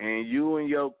 and you and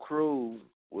your crew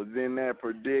was in that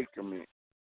predicament,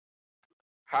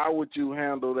 how would you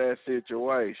handle that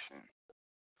situation?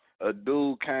 A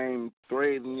dude came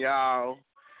threatening y'all,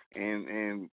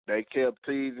 and they kept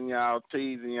teasing y'all.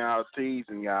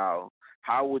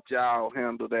 How would y'all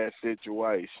handle that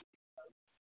situation?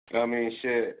 I mean,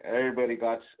 shit. Everyone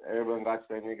got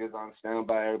their niggas on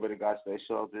standby. Everybody got their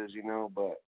shoulders, you know.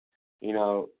 But you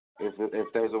know, if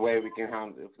there's a way we can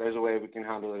handle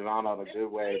it on a good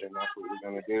way, then that's what we're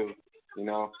gonna do, you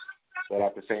know. But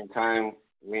at the same time,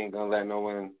 we ain't gonna let no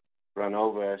one run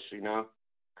over us, you know,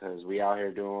 because we out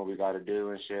here doing what we gotta do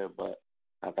and shit. But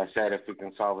like I said, if we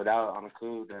can solve it out on a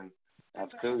coup, then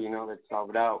that's cool, you know. Let's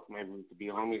solve it out. Maybe we could be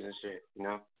homies and shit, you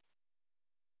know.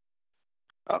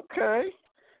 Okay,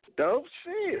 dope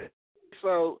shit.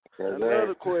 So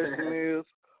another question is,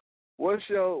 what's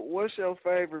your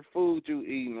favorite food you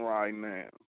eating right now?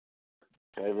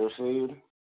 Favorite food?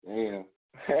 Damn.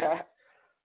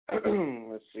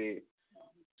 Let's see.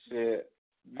 Shit.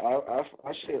 I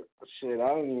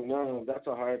don't even know. That's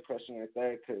a hard question right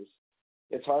there, because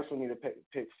it's hard for me to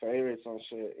pick favorites on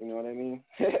shit. You know what I mean?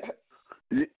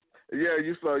 Yeah,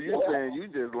 you saying you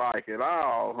just like it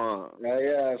all, huh?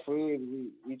 Yeah,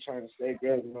 food. We trying to stay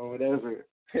good, you know, whatever.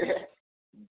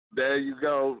 There you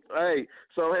go. Hey,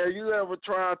 so have you ever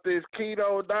tried this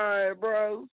keto diet,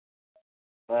 bro?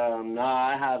 No,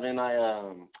 I haven't.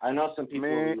 I know some people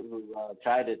who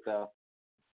tried it though.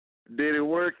 Did it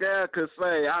work out? 'Cause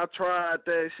say I tried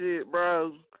that shit,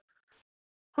 bro.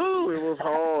 Whew, it was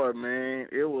hard, man.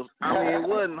 It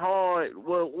wasn't hard.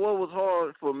 What was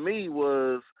hard for me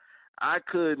was I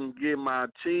couldn't get my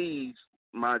cheese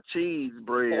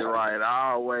bread right.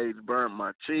 I always burnt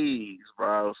my cheese,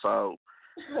 bro. So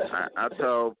I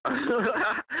told my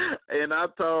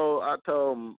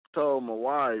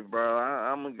wife, bro,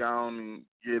 I'm gonna go on and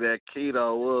get that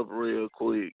keto up real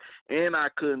quick. And I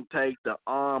couldn't take the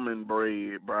almond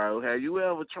bread, bro. Have you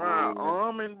ever tried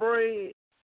almond bread?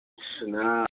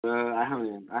 Nah, I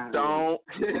haven't. Don't,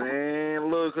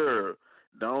 man, look here.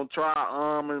 Don't try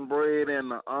almond bread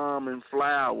and the almond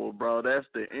flour, bro. That's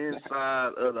the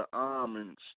inside of the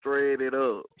almond. Straight it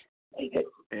up.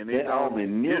 And that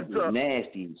almond milk is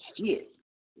nasty as shit.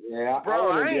 Yeah,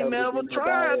 bro, I ain't never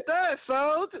tried that,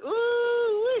 so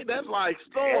ooh, that's like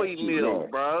soy milk,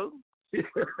 bro.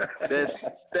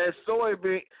 That's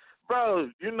soybean, bro.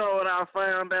 You know what I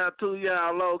found out too,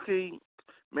 y'all, low key,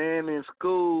 man. In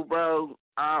school, bro,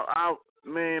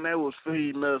 man, they was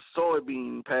feeding us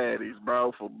soybean patties,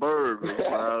 bro, for burgers,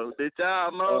 bro. Did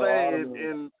y'all know that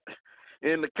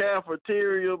in the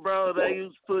cafeteria, bro, they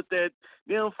used to put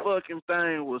them fucking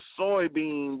thing with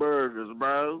soybean burgers,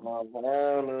 bro. Oh,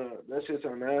 that shit's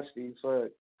so nasty,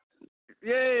 fuck.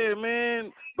 Yeah,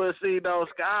 man. But see, though,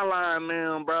 Skyline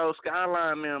them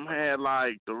had,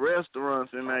 like, the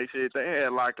restaurants and that shit. They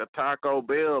had, like, a Taco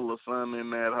Bell or something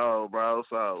in that hole, bro.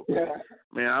 So,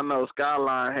 man, I know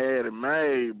Skyline had it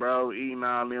made, bro, eating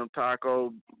all them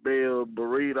Taco Bell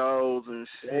burritos and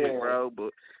shit, bro.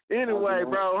 But anyway,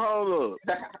 bro, hold up.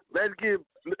 Let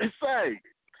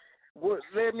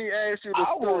me ask you the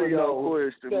studio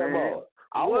question, man.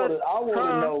 I want to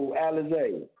know,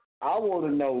 Alazie. I want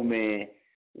to know, man,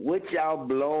 what y'all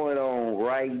blowing on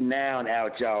right now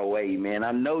out y'all way, man.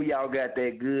 I know y'all got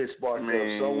that good spark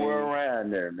somewhere around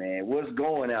there, man. What's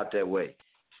going out that way?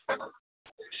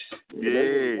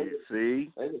 Yeah,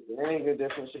 see? There ain't good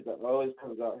different shit that always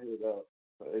comes out here, though.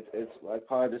 So it's like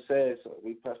hard to say, so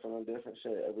we pressing on different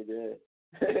shit every day.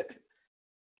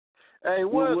 Hey,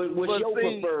 what's your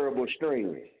preferable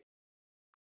streaming?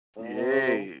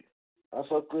 Yeah. I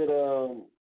fuck with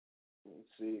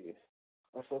let's see.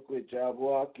 I fuck with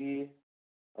Jabberwocky.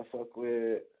 I fuck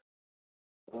with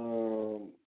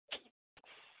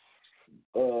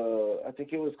I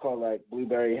think it was called like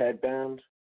Blueberry Headband.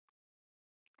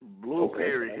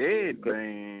 Blueberry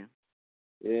Headband.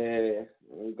 Yeah,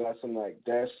 we got some like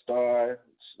Death Star.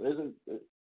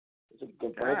 It's a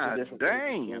good bunch of different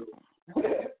damn. Things.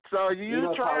 So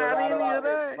you tried any of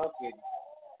that?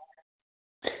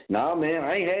 Nah, man,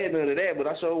 I ain't had none of that, but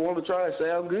I sure want to try it.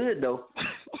 Sound good, though.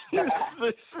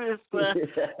 that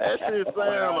shit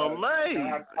sound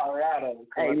amazing. Colorado.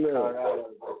 Hey, look. Colorado.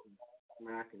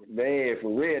 Man, for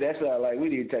real, that sounds like we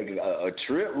need to take a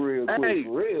trip real quick,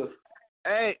 for real.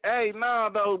 Hey, nah,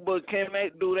 though, but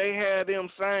do they have them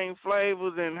same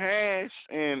flavors in hash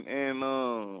and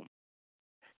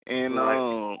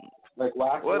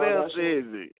like what else is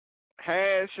it?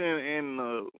 Hash and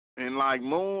like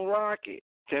moon rocket.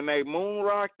 Can they moon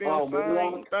rock them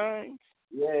same things?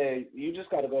 Yeah, you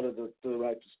just gotta go to the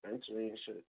right dispensary and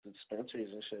shit, the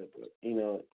dispensaries and shit. But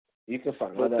you can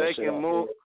find. But they can move.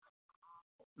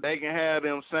 They can have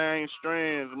them same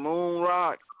strands, moon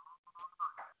rock.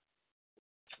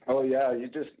 Oh yeah, you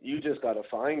just gotta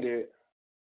find it.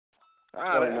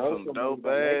 That's some dope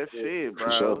ass shit,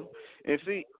 bro. Sure. And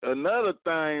see, another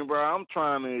thing, bro, I'm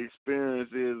trying to experience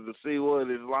is to see what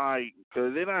it's like,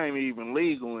 cause it ain't even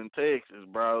legal in Texas,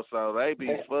 bro. So they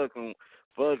be fucking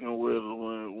with us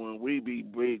when we be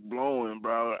big blowing,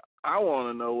 bro. I want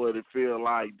to know what it feel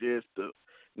like just to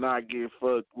not get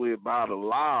fucked with by the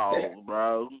laws,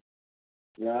 bro.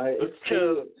 Right.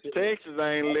 Because Texas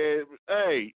ain't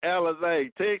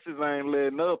Alazie, Texas ain't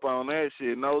letting up on that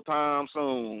shit no time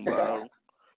soon, bro.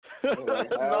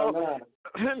 No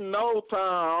time.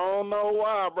 I don't know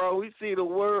why, bro. We see the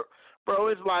world, bro.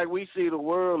 It's like we see the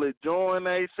world enjoying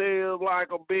themselves like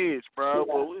a bitch, bro.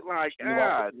 But we like,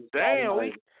 God damn,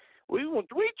 we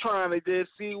trying to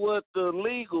just see what the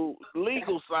legal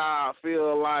side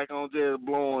feel like on just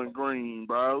blowing green,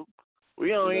 bro. We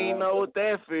don't even know what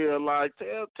that feel like.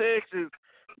 Tell Texas,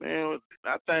 man,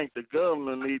 I think the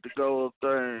governor need to go up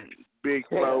there and big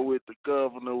blow with the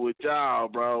governor with y'all,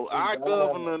 bro. Our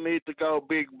governor need to go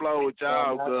big blow with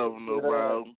y'all governor,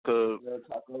 bro. Cause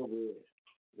talk over it.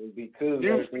 It'll be cool.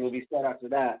 Everything will be set after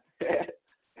that.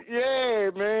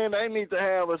 Yeah, man, they need to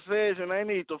have a session. They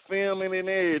need to film it and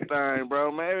everything,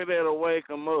 bro. Maybe that'll wake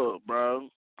them up, bro.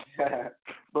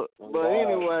 But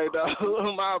anyway,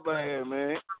 though, my bad,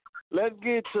 man. Let's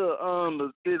get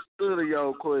to this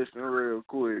studio question real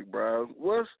quick, bro.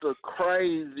 What's the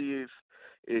craziest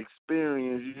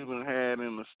experience you've been had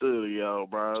in the studio,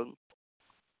 bro?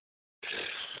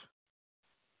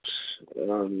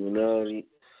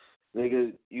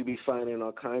 Nigga, you be finding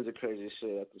all kinds of crazy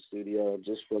shit at the studio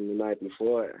just from the night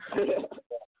before.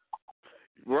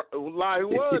 Like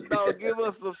what, though? Give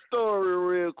us a story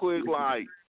real quick, like.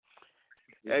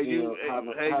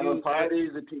 Having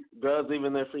parties, girls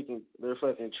leaving their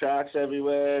fucking tracks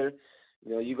everywhere.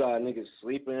 You got niggas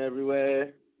sleeping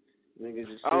everywhere. Niggas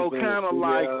just sleeping kind of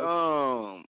like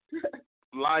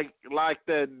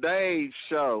that Dave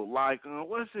show. Like,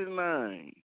 what's his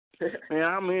name? Man,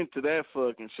 I'm into that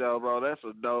fucking show, bro. That's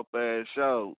a dope ass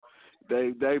show.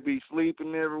 They be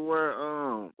sleeping everywhere.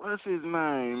 What's his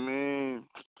name, man?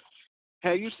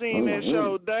 Have you seen that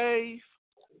show, Dave?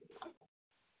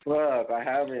 Fuck, I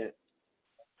haven't.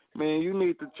 Man, you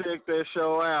need to check that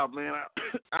show out, man.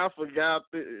 I forgot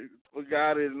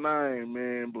his name,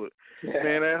 man, but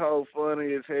man, that whole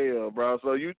funny as hell, bro.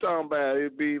 So you talking about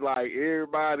it be like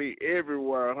everybody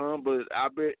everywhere, huh? But I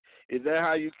bet, is that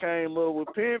how you came up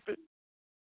with pimping?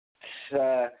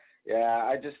 Yeah,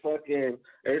 I just fucking,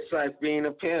 it's like being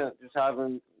a pimp, just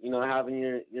having your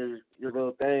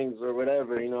little things or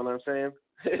whatever, you know what I'm saying?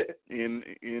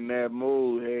 in that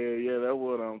mood, hell yeah, that's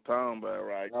what I'm talking about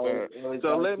right there.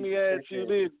 So let me ask you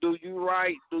this: Do you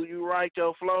write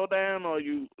your flow down, or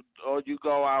you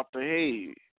go off the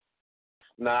head?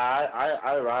 Nah,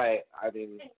 I write. I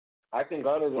can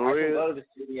go to the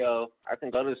studio. I can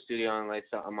go to the studio and lay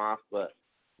something off, but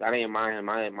that ain't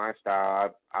my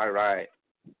style. I write.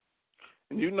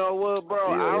 You know what,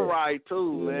 bro? Yeah. I write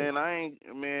too, man.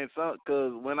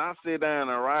 Cause when I sit down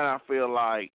and write, I feel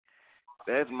like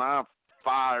that's my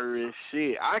fire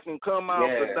shit. I can come out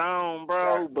the dome,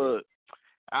 bro, but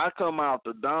I come out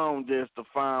the dome just to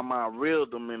find my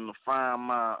rhythm and to find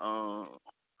my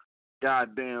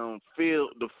goddamn feel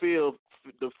of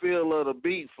the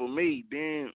beat for me.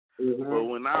 Then, but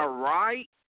when I write,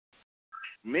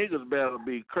 niggas better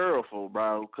be careful,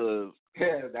 bro, cause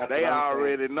they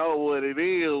already know what it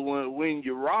is when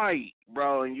you write,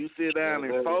 bro, and you sit down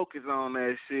and focus on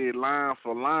that shit line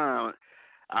for line.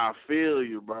 I feel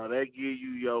you, bro. That give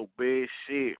you your best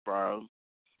shit, bro.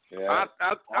 Yeah.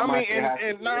 I mean,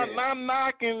 and not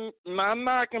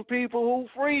knocking people who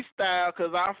freestyle,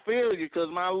 cause I feel you, cause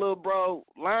my little bro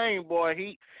Lane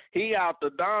boy, he out the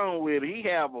dome with it.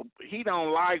 He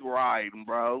don't like writing,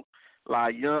 bro.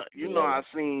 Like I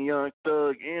seen Young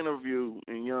Thug interview,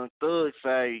 and Young Thug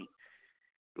say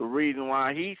the reason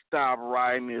why he stopped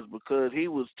writing is because he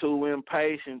was too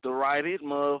impatient to write his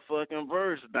motherfucking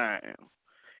verse down.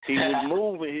 He was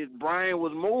moving, his brain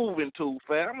was moving too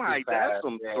fast. I'm like, that's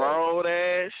some throwed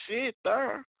ass shit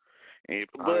there.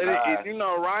 But you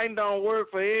know, writing don't work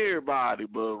for everybody,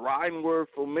 but writing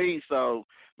works for me. So,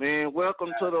 man, welcome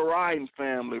to the writing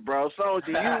family, bro. Soldier,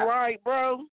 you write,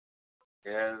 bro?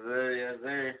 Yes, sir. Yes,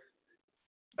 sir.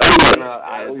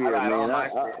 I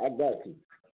got you.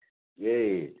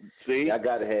 Yeah. See? I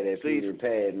gotta have that pen and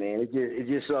pad, man. It's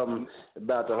just something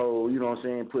about the whole, you know what I'm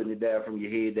saying, putting it down from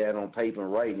your head down on paper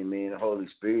and writing, man, the Holy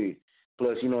Spirit.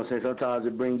 Plus, you know what I'm saying, sometimes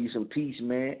it brings you some peace,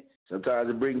 man.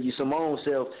 Sometimes it brings you some own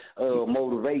self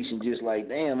motivation, just like,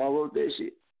 damn, I wrote this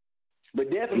shit. But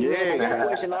definitely, man, one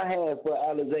question I have for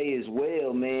Alazie as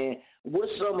well, man,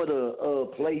 what's some of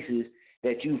the places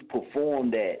that you've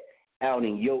performed at out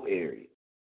in your area?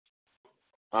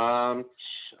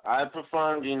 I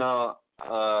performed,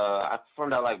 I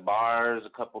performed at like bars, a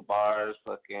couple bars,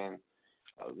 fucking,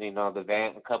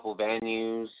 a couple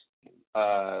venues.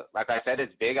 Like I said,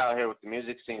 it's big out here with the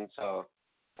music scene, so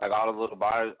like all the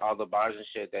bars and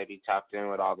shit, they be tapped in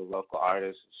with all the local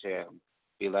artists and shit.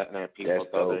 Be letting their people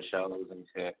throw their shows and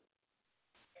shit.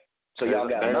 So y'all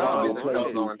got multiple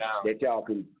places that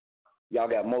y'all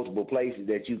got multiple places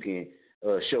that you can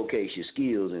showcase your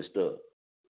skills and stuff.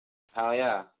 Hell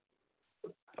yeah.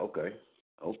 Okay.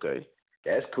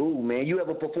 That's cool, man. You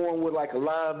ever perform with like a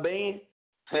live band?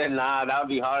 Nah, that would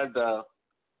be hard though.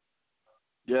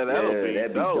 Yeah,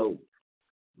 that'd be dope.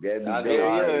 That'd be dope.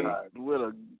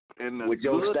 Yeah, with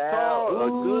your style, a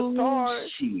good guitar.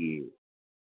 Shit.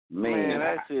 Man,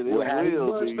 that shit is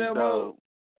real be dope.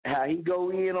 How he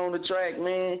go in on the track,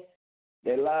 man.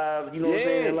 That live, you know what I'm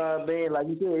saying, live band, like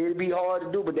you said, it'd be hard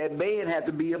to do, but that band had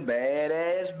to be a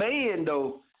badass band,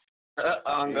 though.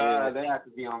 God, they have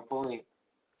to be on point.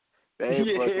 They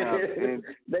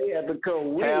have to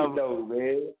come with it, though,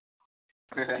 man.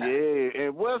 Yeah,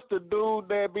 and what's the dude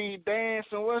that be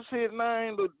dancing? What's his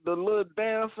name? The little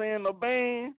dancer in the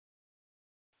band?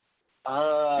 Say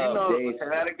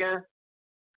that again?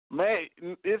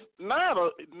 It's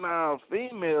not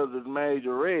females is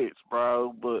majorettes,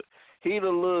 bro, but he the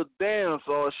little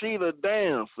dancer or she the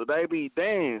dancer. They be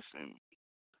dancing.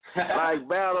 Like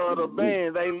Battle of the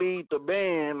Band, they lead the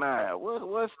band now.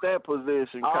 What's that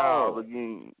position called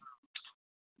again?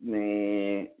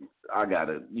 Man,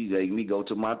 you make me go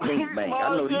to my think bank.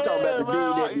 I know you talking about the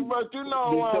dude that but you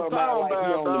know what I'm talking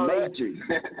about, on the Matrix.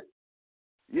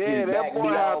 Yeah, that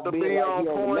boy have to be on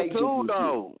point too,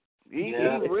 though. He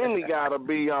really got to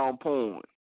be on point.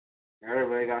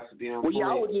 Everybody got to be on point. Well,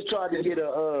 yeah, I was just trying to get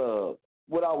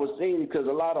what I was saying, because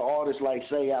a lot of artists like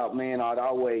Say Out, man,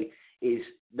 our way is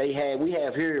we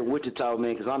have here in Wichita,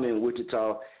 man, because I'm in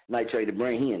Wichita, Night Trade the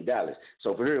Brain, he in Dallas.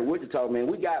 So for here in Wichita, man,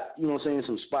 we got, you know what I'm saying,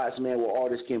 some spots, man, where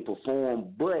artists can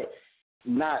perform, but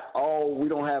not all. We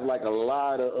don't have like a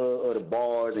lot of the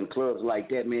bars and clubs like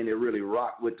that, man, that really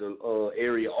rock with the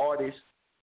area artists.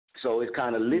 So it's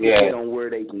kind of limited on where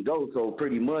they can go. So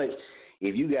pretty much,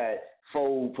 if you got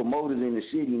 4 promoters in the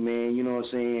city, man, you know what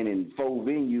I'm saying, and 4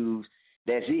 venues,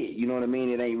 that's it. You know what I mean?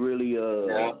 It ain't really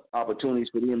opportunities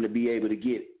for them to be able to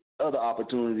get other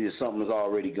opportunities if something's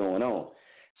already going on.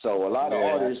 So a lot of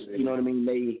artists, you know what I mean,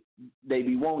 they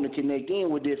be wanting to connect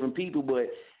in with different people, but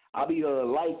I be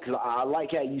I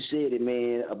like how you said it,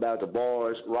 man, about the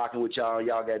bars rocking with y'all.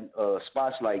 Y'all got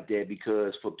spots like that,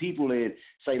 because for people in,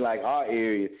 say, like our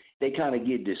area, they kind of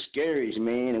get discouraged,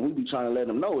 man, and we be trying to let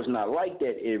them know it's not like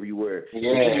that everywhere.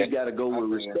 Yeah, you just got to go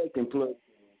with respect and plug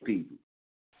people.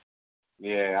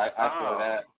 Yeah, I feel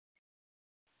that.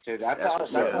 That's also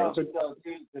too,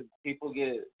 because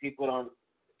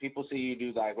people see you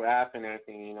do like rap and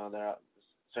everything. You know, there are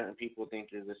certain people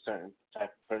think you're this certain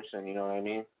type of person. You know what I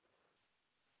mean?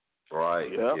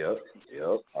 Right. Yep.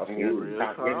 I feel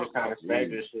you're just kind of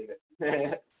spread your shit.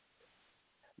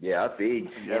 Yeah, I feel.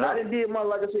 Yeah. And I done did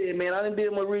like I said, man, I done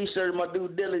did my research, my due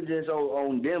diligence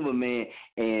on Denver, man.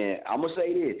 And I'm gonna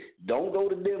say this: don't go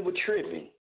to Denver tripping.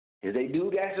 Cause they do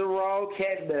got some raw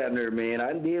cats down there, man.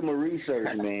 I did my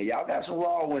research, man. Y'all got some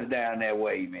raw ones down that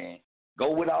way, man.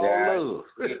 Go with all love.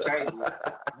 Get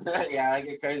crazy. I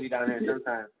get crazy down there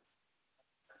sometimes.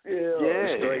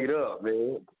 Yeah, straight up,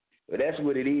 man. But that's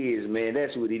what it is,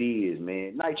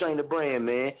 man. Night Train the Brand,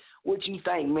 man. What you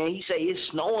think, man? He say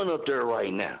it's snowing up there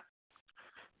right now.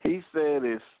 He said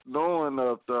it's snowing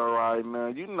up there right now.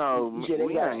 You know,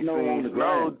 we ain't snow on the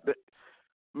ground.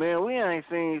 Man, we ain't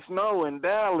seen snow in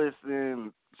Dallas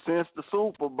since the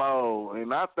Super Bowl,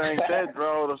 and I think that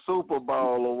drove the Super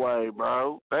Bowl away,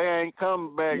 bro. They ain't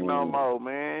coming back no more,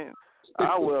 man.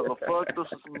 I will have fucked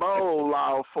the bowl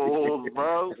off for us,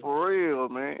 bro. For real,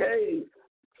 man. Hey,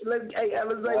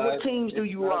 Alazie, what teams do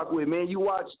you rock with, man? You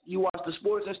watch the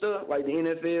sports and stuff, like the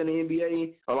NFL and the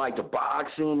NBA, or like the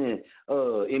boxing and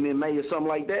MMA or something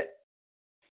like that?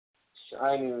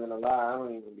 I ain't even gonna lie. I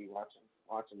don't even be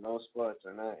watching no sports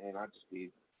or nothing. I just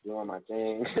be doing my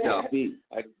thing. Yeah,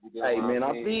 I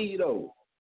feel you though.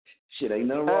 Shit, ain't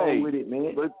nothing wrong with it,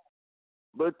 man.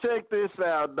 But check this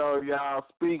out, though, y'all.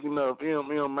 Speaking of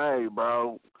MMA,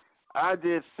 bro, I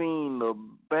just seen the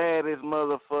baddest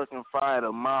motherfucking fight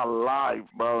of my life,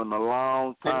 bro, in a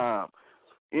long time.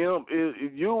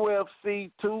 UFC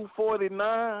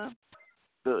 249,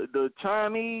 the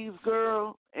Chinese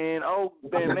girl and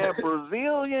that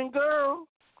Brazilian girl.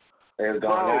 Bro,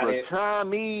 the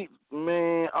Chinese,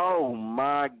 man, oh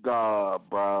my God,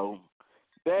 bro.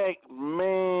 That,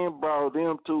 man, bro,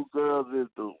 them two girls is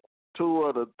the two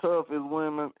of the toughest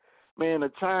women. Man,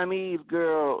 the Chinese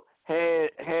girl had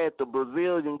the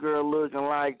Brazilian girl looking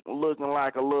like a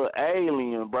little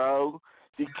alien, bro.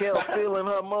 She kept feeling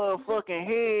her motherfucking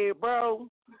head, bro.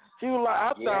 She was like,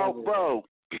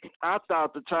 I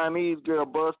thought the Chinese girl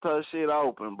bust her shit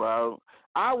open, bro.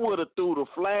 I would have threw the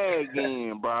flag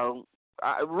in, bro.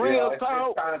 Real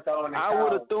talk, I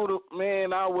would have threw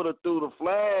the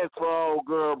flag for old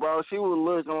girl, bro. She was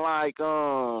looking like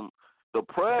the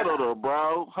Predator,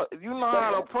 bro. You know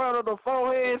how the Predator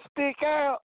forehead stick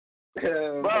out?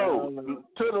 Bro,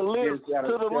 to the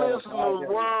listeners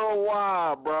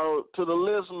worldwide, bro. To the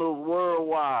listeners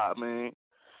worldwide, man.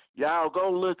 Y'all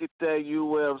go look at that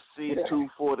UFC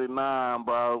 249,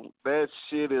 bro. That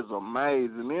shit is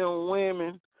amazing. Them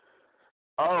women,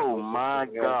 oh my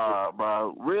God,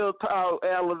 bro. Real talk,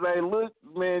 Alazie, look,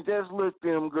 man, just look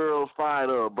them girls fight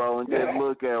up, bro, and just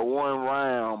look at one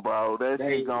round, bro. That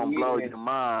shit gonna blow your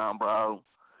mind, bro.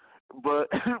 But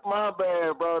my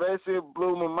bad, bro. That shit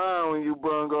blew my mind when you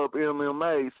brung up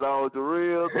MMA. So the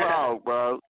real talk,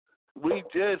 bro. We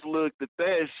just looked at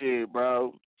that shit,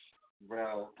 bro.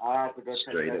 Bro, I have to go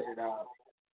check that shit out.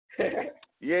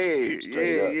 Yeah.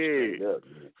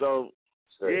 So,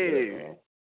 yeah.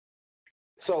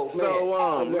 So,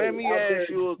 man, let me ask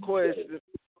you a question.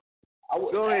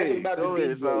 Go ahead,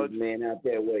 DJs, man, out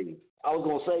that way. I was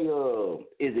gonna say,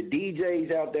 is it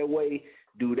DJs out that way?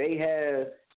 Do they have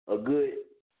a good?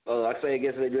 I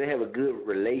guess do they have a good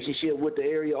relationship with the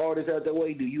area artists out that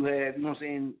way? Do you have, you know what I'm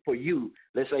saying? For you,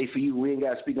 let's say for you, we ain't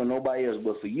got to speak on nobody else,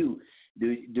 but for you, do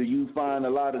you find a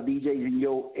lot of DJs in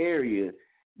your area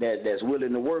that's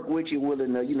willing to work with you,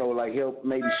 willing to, like help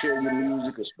maybe share your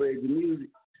music or spread your music?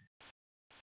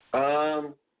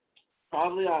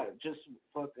 Probably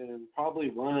probably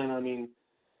one. I mean,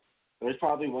 there's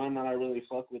probably one that I really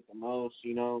fuck with the most,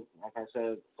 like I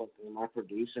said, fucking my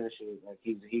producer and shit, like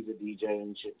he's a DJ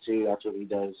and shit too. That's what he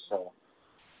does. So,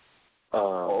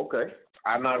 okay.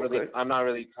 I'm not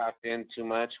really tapped in too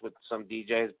much with some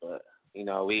DJs, but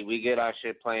we get our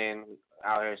shit playing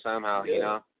out here somehow.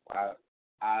 Yeah.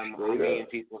 I'm meeting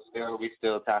people still. We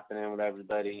still tapping in with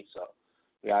everybody, so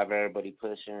we have everybody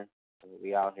pushing.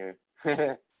 We out here.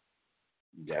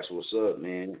 That's what's up,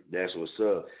 man. That's what's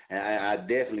up. And I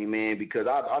definitely, man, because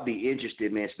I'll be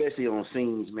interested, man, especially on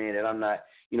scenes, man, that I'm not,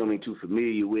 too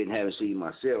familiar with and haven't seen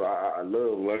myself. I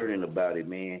love learning about it,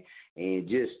 man. And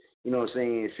just,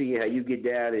 seeing how you get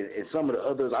down and some of the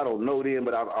others, I don't know them,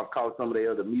 but I've caught some of the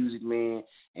other music, man.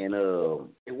 And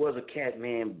it was a cat,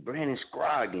 man, Brandon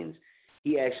Scroggins.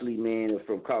 He actually, man,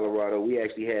 from Colorado. We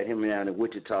actually had him down in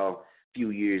Wichita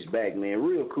few years back, man.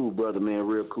 Real cool brother, man.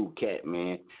 Real cool cat,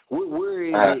 man. Where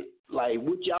is it? Like,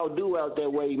 what y'all do out that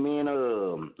way, man?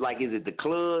 Like, is it the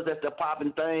clubs that's the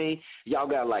popping thing? Y'all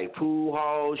got like pool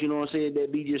halls, you know what I'm saying?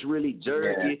 That be just really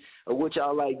jerky, or what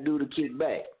y'all like do to kick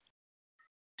back?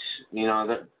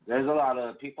 There's a lot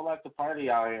of people like to party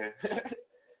out here.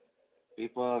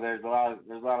 There's a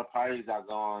lot of parties that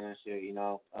go on and shit.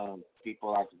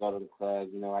 People like to go to the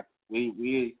clubs. Like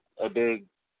we a big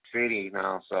city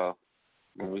now, so.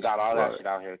 We got all that shit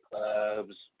out here,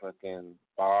 clubs, fucking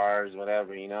bars,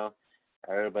 whatever,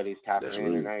 Everybody's tapping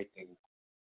in and everything.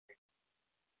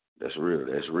 That's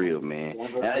real, man.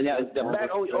 Now,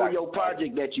 back on your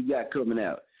project that you got coming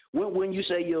out. When you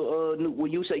say your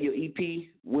EP,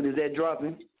 when is that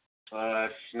dropping?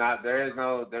 There's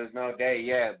no day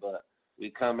yet, but we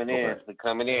coming in. We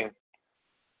coming in.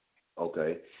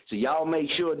 Okay. So y'all make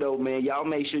sure, though, man, y'all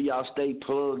stay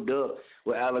plugged up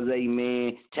with Alazie,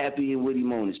 man. Tap in with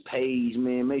him on his page,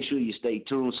 man. Make sure you stay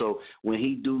tuned so when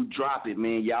he do drop it,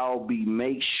 man, y'all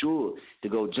make sure to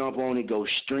go jump on it, go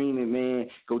stream it, man.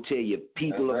 Go tell your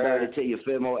people about it. Tell your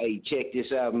family, hey, check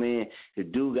this out, man. The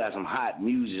dude got some hot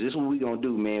music. This is what we going to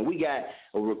do, man. We got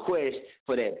a request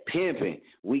for that pimping.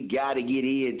 We got to get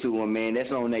into him, man.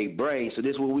 That's on their brain. So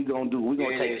this is what we going to do. We're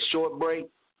going to take a short break.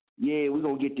 Yeah, we're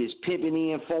going to get this pimping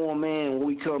in for him, man. When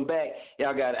we come back,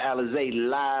 y'all got Alazie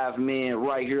live, man,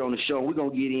 right here on the show. We're going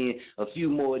to get in a few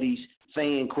more of these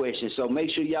fan questions. So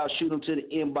make sure y'all shoot them to the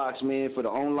inbox, man, for the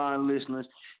online listeners.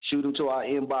 Shoot them to our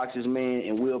inboxes, man,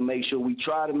 and we'll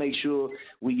try to make sure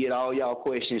we get all y'all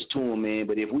questions to them, man.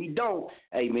 But if we don't,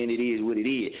 hey, man, it is what it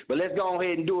is. But let's go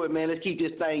ahead and do it, man. Let's keep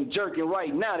this thing jerking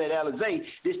right now. That Alazie,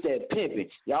 this that pimping.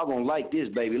 Y'all going to like this,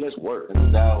 baby. Let's work.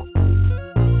 Let's go.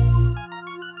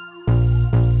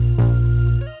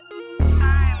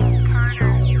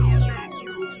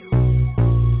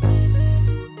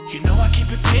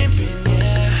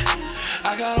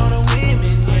 I got all the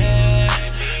women,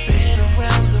 yeah. Been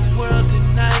around the world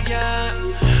tonight, yeah.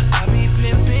 I be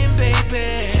pimpin',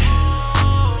 baby.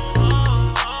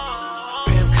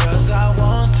 Pimp 'cause I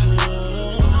want to.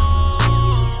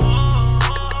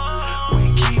 We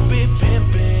keep it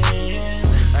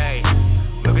pimpin'. Hey,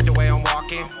 look at the way I'm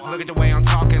walking. Look at the way I'm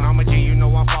talking. I'm a G, you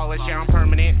know I'm flawless, yeah, I'm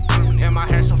permanent. And my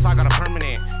hair so fly, got a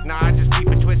permanent. Nah, I just keep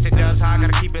it twisted, does how I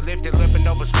gotta keep it lifted, lippin'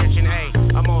 no prescription, hey.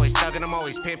 I'm always thuggin', I'm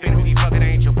always pimpin'. Who you fuckin'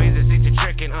 ain't your business, it's your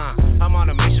trickin', I'm on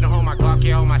a mission to hold my Glock,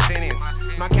 yeah, hold my sentence.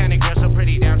 My county girl so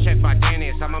pretty, down check by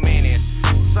Dennis, I'm a menace.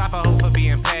 Slap a hoe for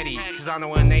being petty, 'cause I know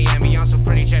when they at me, I'm so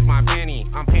pretty, check my penny.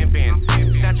 I'm pimpin',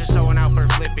 not just showing out for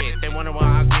flip it. They wonder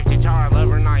why I'm gifted, tar, I love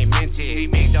her and I ain't meant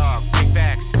it. Big dog, big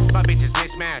facts, my bitches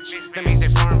mismatch. That means they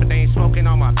foreign, but they ain't smoking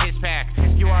on my piss pack.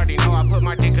 You already know I put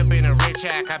my dick up in a rich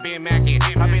hack. I been mackin',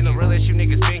 I been the realest, you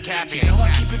niggas been capping. You know I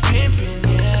keep it pimpin',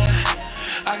 yeah.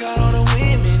 I got all the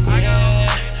women,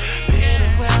 yeah. Been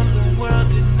around the world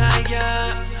tonight,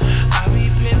 yeah. I be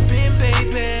pimpin',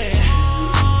 baby.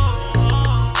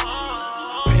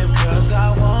 Pimp 'cause I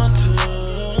want to.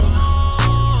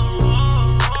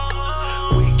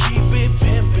 We keep it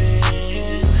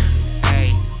pimpin'. Hey,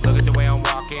 look at the way I'm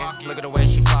walking. Look at the way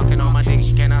she talking. On my dick,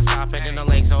 she cannot stop it. In the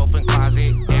legs open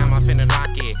closet. Damn, I'm finna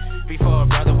knock it. Before a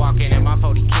brother walking in my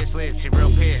 40 kiss lips, she real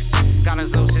pissed. Got his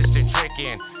little sister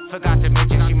tricking. Forgot to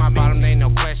mention she my bottom, ain't no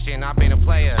question. I've been a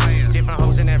player, different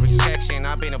hoes in every section.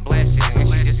 I've been a blessing,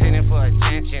 and she just sitting for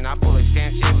attention. I pull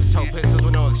extensions, toe pistols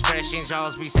with no expressions.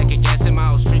 Y'all be second guessing, my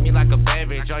hoes treat me like a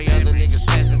beverage. All you other niggas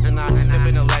peasants, and I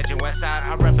been a legend. Westside,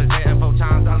 I represent 4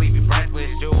 times, I leave you breathless.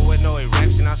 Do it with no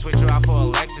erection, I switch her out for a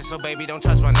Lexus. So baby, don't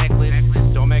touch my necklace.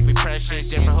 Don't make me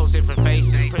precious, different hoes, different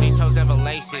faces. Pretty toes never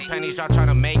laces, pennies y'all trying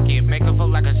to make it. Make her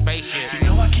float like a spaceship. You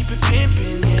know I keep it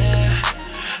pimpin', yeah.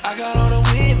 I got all the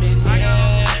women,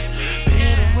 yeah.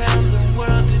 Been around the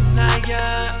world tonight,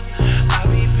 yeah. I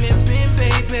be pimpin',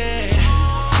 baby.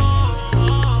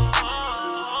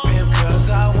 Pimp 'cause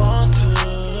I want to.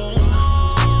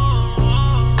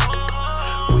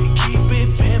 We keep it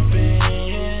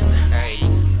pimpin'. Hey,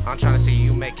 I'm tryna see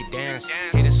you make it dance.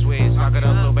 Hit a switch, lock it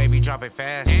up, little baby, drop it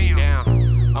fast.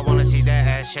 Down, I wanna see that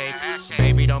ass shake.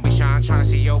 Baby, don't be shy, I'm tryna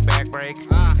see your back break.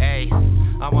 Hey,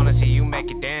 I wanna see you make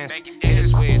it dance. Hit a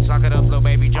switch, lock it up, little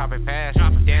baby, drop it fast.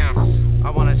 Down, I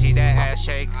wanna see that ass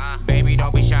shake. Baby,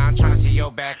 don't be shy, I'm tryna see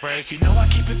your back break. You know I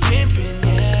keep it pimpin',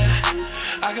 yeah.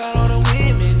 I got all the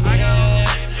women,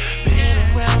 yeah. Been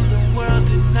around the world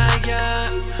tonight,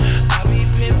 yeah. I be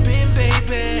pimpin',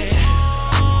 baby.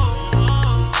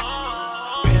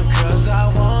 Pimp 'cause I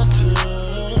want to.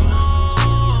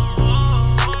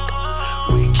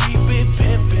 We keep it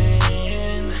pimpin'.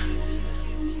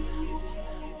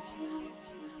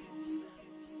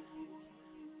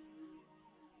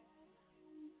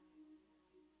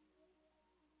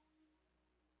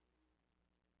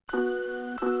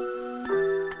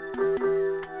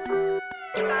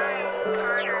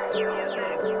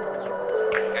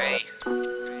 Hey,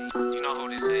 you know who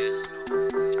this is?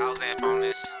 I'll lamp on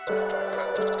this.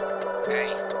 Hey.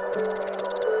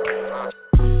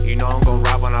 You know I'm gon'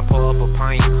 ride when I pull up a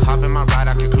pint. Hop in my ride,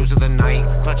 I can cruise to the night.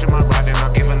 Clutching my ride and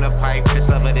I'll give him the pipe. This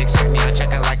love it excite me, I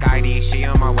check it like ID. She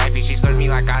on my wifey, she slurred me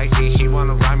like icy. She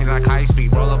wanna ride me like high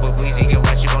speed. Roll up a bleezy, get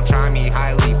wet, she gon' try me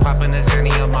highly. Poppin' a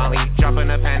Zanny or Molly. Dropping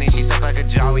a panty, she stuck like a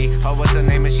jolly. Oh, what's her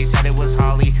name? And she said it was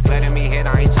Holly. Letting me hit,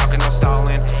 I ain't talking no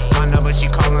stalling. My number, she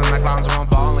calling like Lonzo, I'm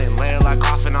ballin'. Lay her like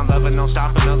coffin, I'm loving, no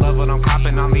stopping. I love what I'm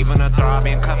copping, I'm leaving her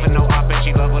throbbing. Cuffing, no op, and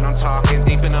she love what I'm talking.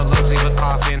 Deep in her lips, leave her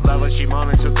coughing. Love what she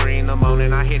moaning till 3 in the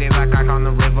morning. I hit it like on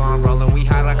the river, I'm rolling. We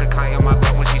high like a kite,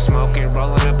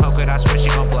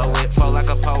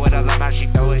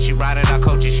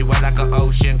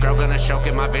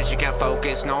 smoking, my vision can't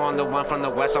focus. No, I'm the one from the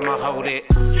west, I'ma hold it.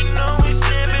 You know we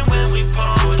sippin' when we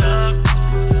pulled up.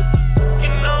 You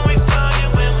know we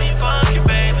fuckin' when we fuckin',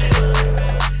 baby.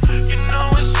 You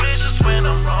know it's vicious when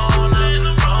I'm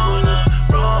rollin', rollin',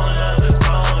 rollin',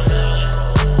 rollin'.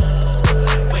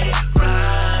 We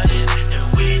riding and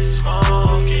we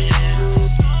smoking.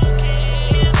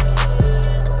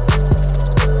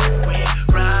 We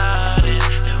riding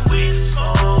and we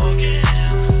smoking.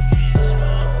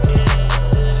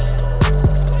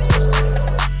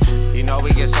 You know we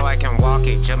get so I can walk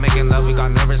it. Just making love, we got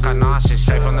nervous, got nauseous.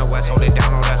 Straight from the west, hold it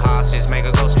down, hold it hostage. Make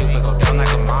her go stupid, go down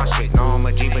like a mosh pit. No, I'm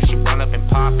a G, but she run up and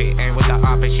pop it. Ain't with the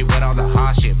office, she with all the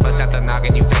hot shit. Bust at the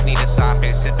noggin, you fake need to stop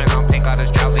it. Sipping on pink, all this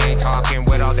drowsy, ain't talking.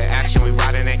 With all the action, we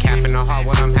riding and capping the heart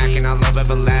when I'm hacking. I love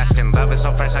everlasting. Love it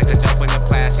so fresh like the dope in the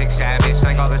plastic. Savage,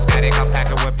 slang all the static, I'll pack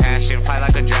it with passion. Fly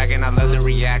like a dragon, I love the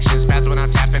reactions. Fast when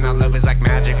I'm tapping, I love is like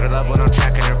magic. Her love when I'm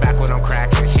tracking, her back when I'm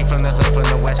cracking. She from the hood, from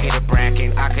the west, get a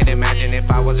bracken. I could imagine if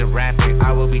I wasn't rapping,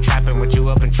 I would be trapping with you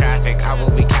up in traffic. I will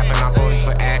be capping off only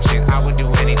for action. I would do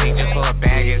anything just for a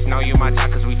baggage. Know you my top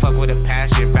cause we fuck with a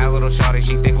passion. Bad little shorty,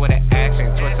 she thick with an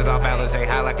accent. Twisted off Alazie,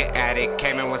 high like an addict.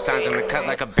 Came in with signs in the cut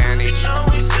like a bandage. You know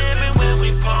we sippin' when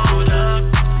we pulled up.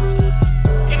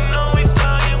 You know we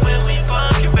fuckin' when we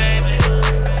fuckin', baby.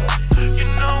 You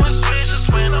know it's vicious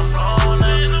when I'm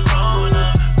rollin',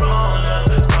 rollin',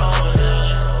 rollin', rollin'.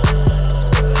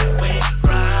 We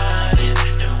riding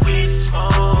and we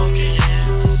smoking.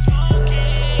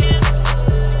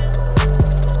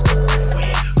 We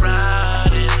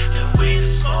riding and we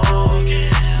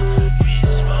smoking.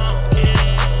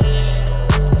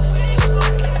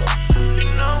 You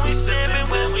know we sippin'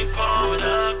 when we pulled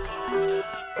up.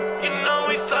 You know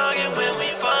we thuggin' when we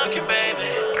fuckin', baby.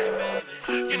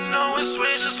 You know it's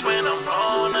vicious when I'm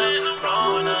rollin',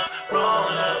 rollin',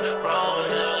 rollin',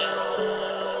 rollin'.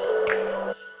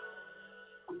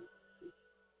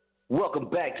 Welcome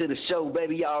back to the show,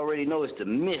 baby. Y'all already know it's the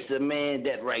Mr. Man.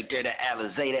 That right there, the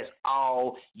Alazie. That's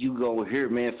all you gonna hear,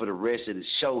 man, for the rest of the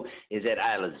show is that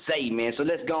Alazie, man. So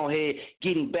let's go ahead,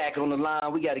 get him back on the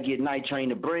line. We got to get Night Train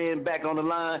the Brand back on the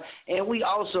line. And we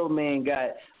also, man,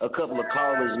 got a couple of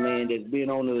callers, man, that's been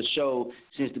on the show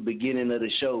since the beginning of the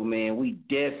show, man. We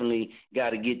definitely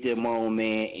got to get them on,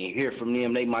 man, and hear from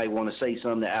them. They might want to say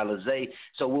something to Alazie.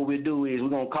 So what we'll do is we're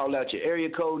going to call out your area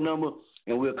code number,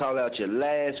 and we'll call out your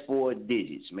last 4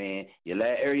 digits, man. Your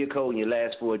area code and your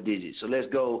last 4 digits. So let's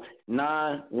go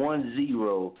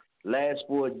 910, last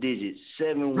 4 digits,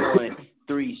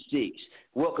 7136.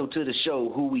 Welcome to the show.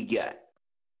 Who we got?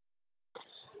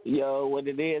 Yo, what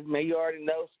it is, man, you already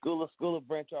know. School of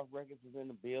Branch Off Records is in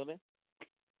the building.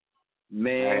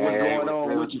 Man, what's going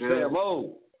on with you, fam?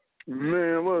 Oh,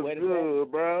 man, what's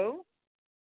good, bro?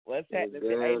 What's happening?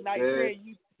 Hey, Night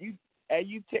Train,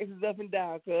 you Texas up and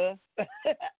down, cuz.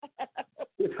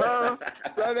 Huh?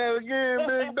 Say that again,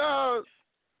 big dog.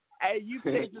 Hey, you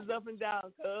Texas up and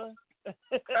down, cuz.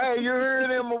 Hey, you heard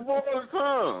in my voice,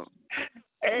 huh?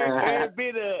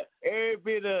 Every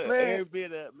bit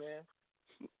up, man.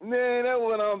 Man, that's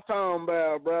what I'm talking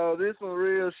about, bro. This some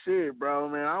real shit, bro,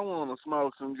 man. I want to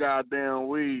smoke some goddamn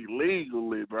weed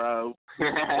legally, bro.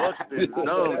 Fuck this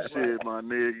dumb shit, my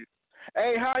nigga.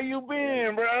 Hey, how you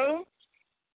been, bro?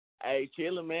 Hey,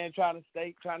 chillin', man. Trying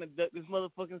to duck this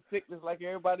motherfucking sickness like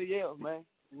everybody else, man.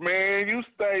 Man, you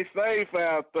stay safe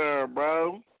out there,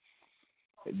 bro.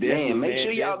 Damn, make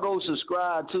sure y'all go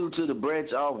subscribe to the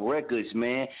Branch Off Records,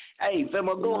 man. Hey,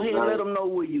 famo, go ahead and let them know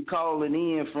where you calling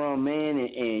in from, man,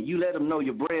 and you let them know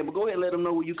your brand, but go ahead and let them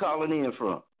know where you calling in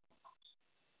from.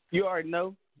 You already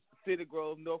know, City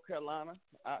Grove, North Carolina,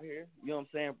 out here. You know what I'm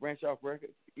saying? Branch Off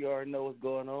Records. You already know what's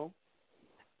going on.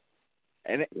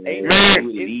 And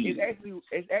it's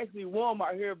actually warm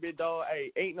out here, big dog.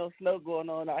 Hey, ain't no snow going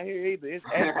on out here either. It's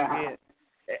actually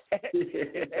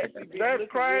that's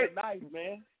crazy. Nice,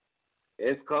 man.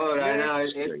 It's cold right now.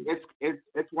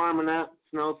 It's warming up.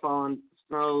 Snow falling.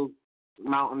 Snow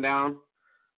melting down.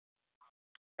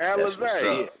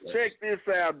 Alazie, check this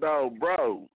out, though,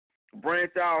 bro.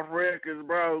 Branch Off Records,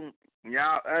 bro.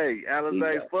 Y'all, hey,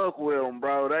 Alazie, fuck with them,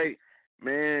 bro. They,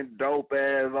 man, dope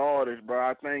ass artists, bro.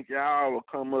 I think y'all will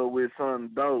come up with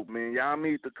something dope, man. Y'all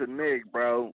need to connect,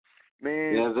 bro.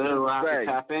 Man, yeah, we'll have to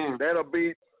tap in. That'll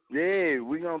be. Yeah,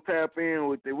 we gonna tap in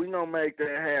with it. We gonna make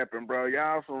that happen, bro.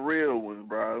 Y'all some real ones,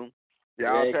 bro.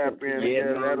 Y'all tap in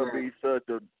together. That'll be such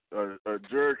a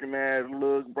jerking ass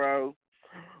look, bro.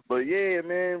 But yeah,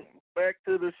 man, back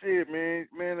to the shit, man.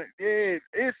 Man, yeah,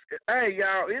 hey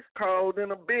y'all, it's cold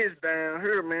in a bitch down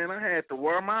here, man. I had to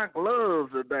wear my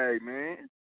gloves today, man.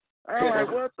 I'm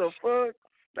like, what the fuck?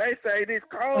 They say this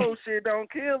cold shit don't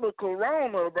kill the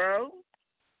corona, bro.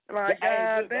 Like,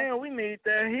 goddamn, we need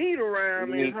that heat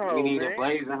around this hole, we need man. it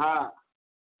blazing hot.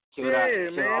 Man,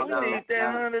 we need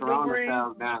that 100 degrees.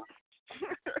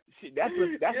 That's what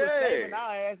saving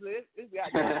our ass. It's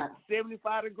got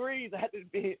 75 degrees at this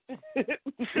bitch.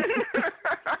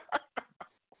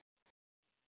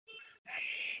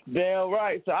 Damn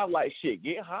right. So I'm like, shit,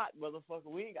 get hot, motherfucker.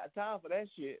 We ain't got time for that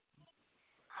shit.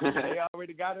 They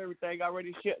already got everything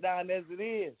already shut down as it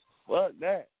is. Fuck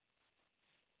that.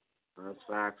 That's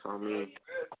facts on me.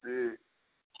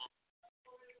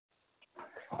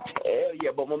 Hell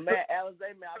yeah, but my man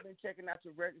Alazie, man, I've been checking out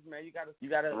your records, man. You gotta.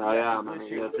 Oh yeah, man.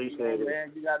 Yeah, appreciate it,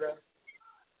 man. You gotta.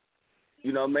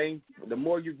 You know what I mean? The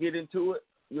more you get into it,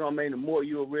 you know what I mean. The more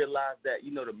you'll realize that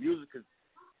the music is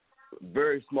a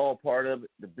very small part of it.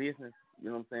 The business, you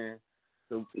know what I'm saying?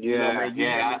 So you know what I mean?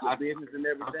 I business and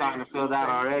everything. I'm starting to feel that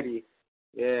already.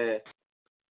 Yeah.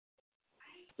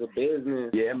 The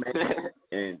business. Yeah, man.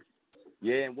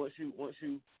 and once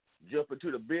you jump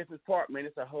into the business part, man,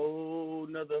 it's a whole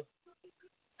nother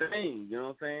thing. You know what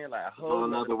I'm saying? Like a whole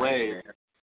nother way. Man.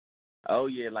 Oh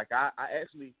yeah, like I'm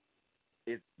actually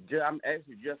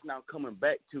just now coming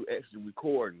back to actually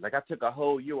recording. Like I took a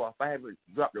whole year off. I haven't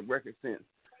dropped a record since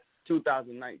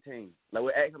 2019.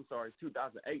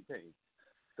 2018.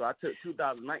 So I took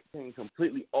 2019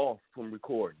 completely off from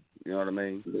recording. You know what I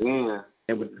mean? Yeah.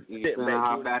 And with you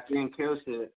hop back in, kill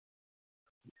shit.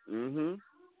 Mhm.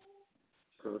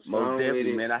 So most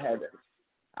definitely, man. I had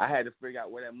to figure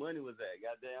out where that money was at.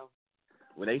 Goddamn.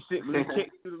 When they sent me the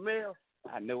checks through the mail,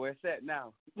 I know where it's at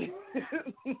now.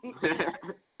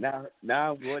 now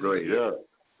I'm going straight up.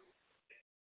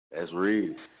 That's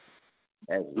real.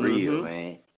 That's real,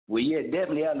 man. Well, yeah,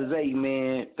 definitely Alazie,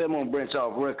 man. Fairmont Branch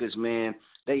Off Records, man.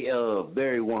 They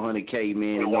very 100K,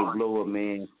 man, and they blow up,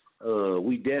 man.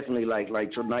 We definitely like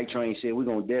Night Train said, we're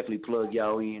gonna definitely plug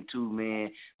y'all in too,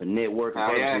 man. The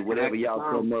networking, whatever y'all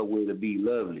come up with, it'll be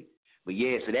lovely. But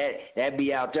yeah, so that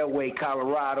be out that way,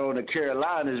 Colorado and the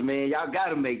Carolinas, man. Y'all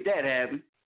gotta make that happen.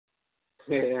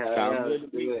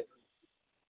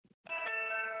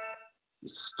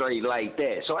 Straight like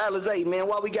that. So Alazie, man,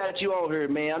 while we got you on here,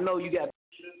 man, I know you got.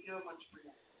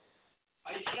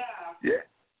 Yeah.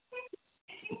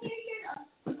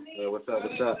 What's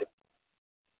up?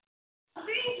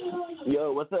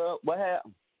 Yo, what's up? What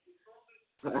happened?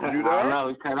 You there? No,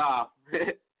 we cut off.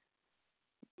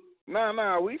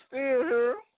 Nah, we still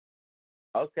here.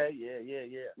 Okay, yeah.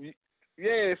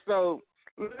 Yeah, so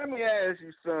let me ask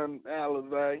you something,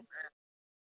 Alazie.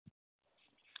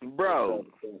 Bro,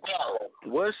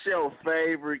 what's your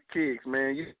favorite kicks,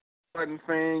 man? You a Jordan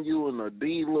fan? You an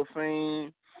Adidas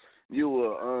fan? You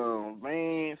a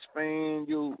Vans fan?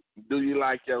 Do you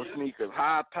like your sneakers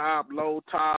high top, low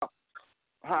top?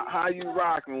 How you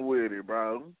rocking with it,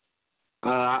 bro?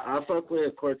 I fuck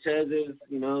with Cortezes,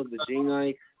 the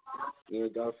G-Nikes.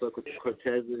 I fuck with the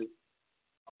Cortezes.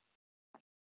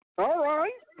 All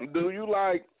right. Do you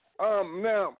like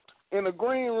now in the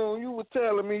green room? You were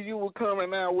telling me you were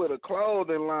coming out with a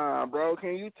clothing line, bro.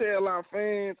 Can you tell our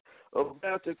fans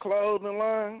about your clothing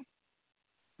line?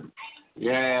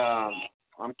 Yeah,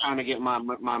 I'm trying to get my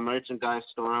merchandise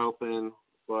store open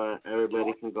where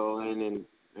everybody can go in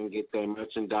and get their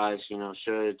merchandise.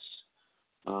 Shirts,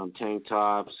 tank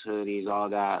tops, hoodies, all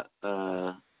that.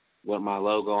 With my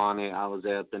logo on it, I was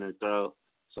up in her throat.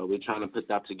 So we're trying to put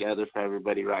that together for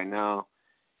everybody right now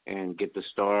and get the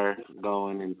store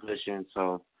going and pushing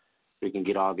so we can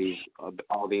get all these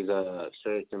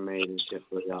shirts and made and shit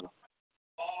for y'all.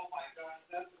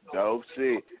 Dope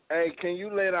shit. Hey, can you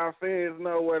let our fans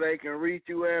know where they can reach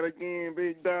you at again,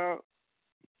 big dog?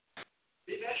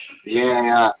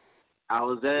 Yeah.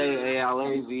 Alazie,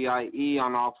 Alazie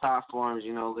on all platforms.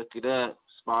 Look it up.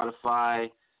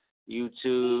 Spotify,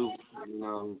 YouTube,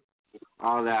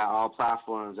 all that, all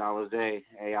platforms. Alazie,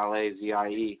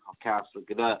 Alazie, all caps. Look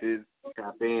it up.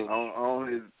 Tap in on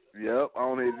his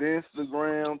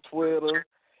Instagram, Twitter,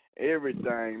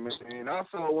 everything, man.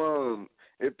 Also,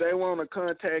 if they want to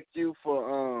contact you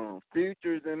for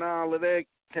features and all of that,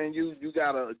 can you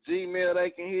got a Gmail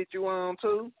they can hit you on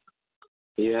too?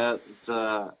 Yeah, it's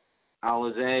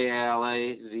Alazie,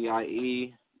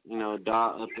 Alazie,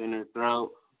 dot up in her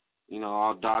throat,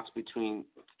 all dots between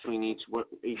each word.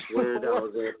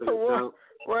 Alazie up in her throat.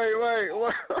 Wait.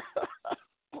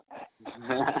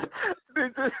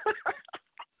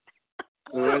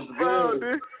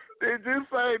 Did you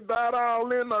say dot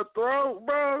all in the throat,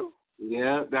 bro?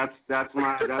 Yeah, that's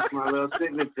my little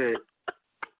signature.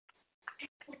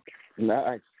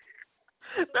 Nice.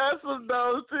 That's some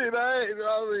dope shit.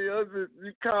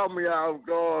 You caught me off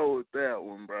guard with that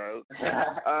one, bro.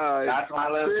 That's my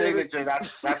little signature.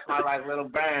 That's my like little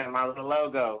brand, my little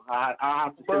logo. I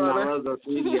have to send my logo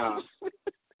to y'all.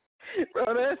 Bro,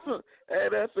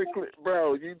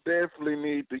 bro. You definitely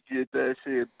need to get that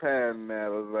shit patented,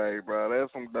 Alazie, bro.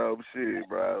 That's some dope shit,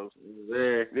 bro.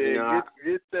 Yeah,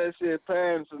 get that shit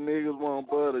patented so niggas won't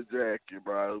butter jack you,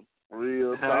 bro.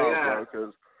 Real talk, bro,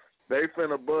 because they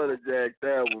finna butter jack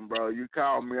that one, bro. You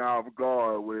caught me off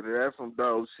guard with it. That's some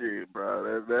dope shit,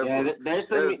 bro. There's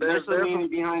some meaning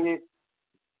behind it.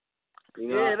 You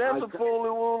know, that's a fully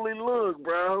woolly look,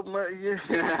 bro.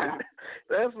 Yeah,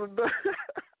 that's a dope.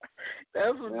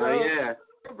 That's a dope. Yeah.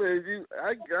 I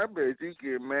bet you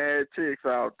get mad chicks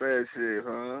out that shit,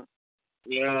 huh?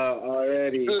 Yeah,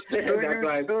 already. Do you say it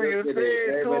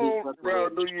to him, bro?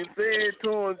 Do you say it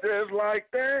to him just like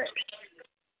that?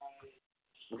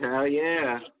 Hell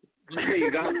yeah. You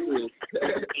got to.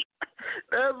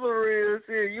 That's a real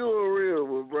shit. You a real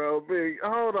one, bro. Big.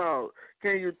 Hold on.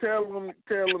 Can you tell him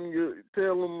your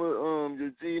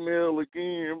Gmail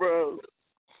again, bro?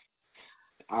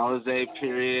 Alazie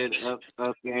period up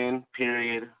in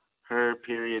period her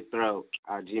period throat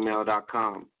at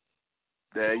gmail.com.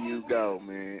 There you go,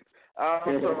 man.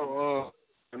 Also,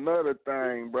 another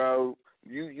thing, bro.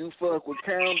 You fuck with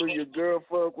candles. Your girl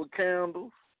fuck with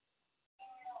candles.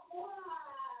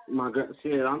 My girl,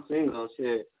 shit, I'm single,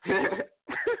 shit.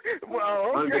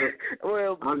 Well, okay.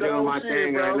 I'm doing my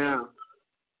thing bro. right now.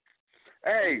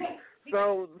 Hey,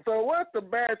 so what the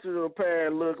bachelor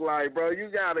pad look like, bro? You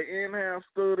got an in-house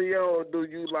studio, or do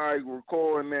you like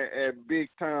recording at big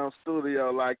time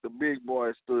studio like the big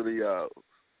boy studios?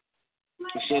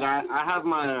 Shit, I have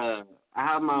my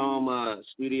own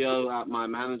studio at my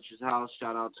manager's house.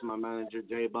 Shout out to my manager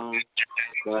J-Bone.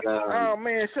 But oh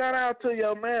man, shout out to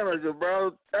your manager,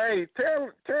 bro. Hey,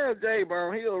 tell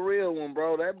J-Bone he a real one,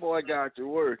 bro. That boy got you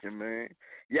working, man.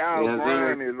 Y'all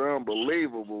grind is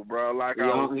unbelievable, bro. Like I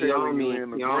was telling you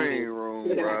in the green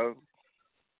room, bro.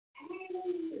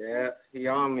 Yeah, he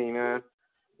on me, man.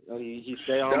 He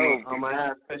stay on my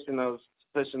ass pushing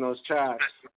those tracks.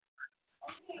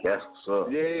 That's what's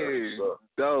up. Yeah, what's up.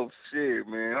 Dope shit,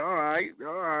 man. All right.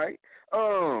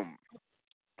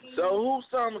 So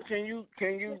can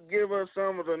you give us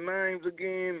some of the names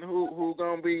again? Who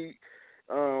gonna be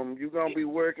you gonna be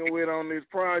working with on this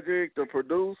project? The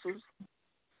producers.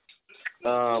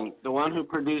 The one who's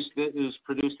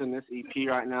producing this EP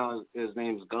right now, his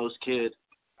name's Ghost Kid.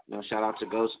 You know, shout out to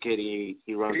Ghost Kid.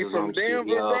 He runs his own Denver,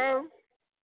 studio. Bro?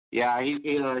 Yeah,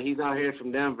 he's out here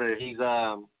from Denver.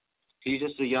 He's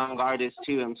just a young artist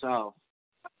too himself.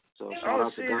 So shout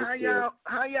out to Ghost Kid.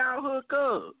 How y'all hook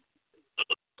up?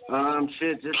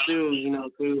 Shit, just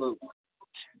through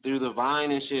the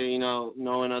Vine and shit,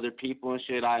 knowing other people and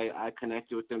shit. I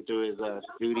connected with him through his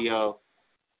studio,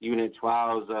 Unit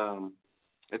 12's.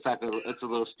 It's a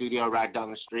little studio right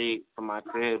down the street from my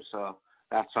crib, so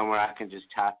that's somewhere I can just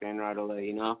tap in right away,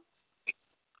 you know.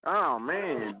 Oh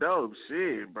man, dope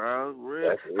shit, bro.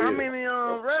 Real. How many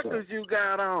records you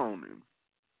got on him?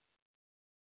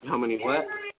 How many what?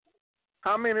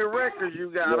 How many records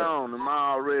you got on him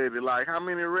already? Like, how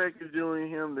many records you and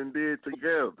him done did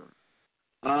together?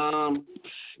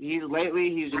 He's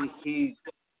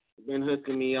been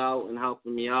hooking me out and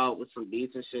helping me out with some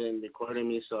beats and shit and recording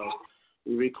me. So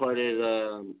we recorded.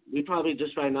 We probably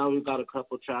just right now we've got a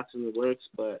couple tracks in the works,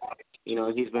 but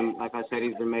he's been, like I said,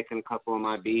 he's been making a couple of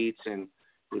my beats and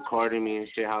recording me and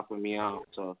shit, helping me out.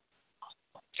 So.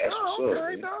 That's what's up,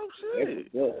 man.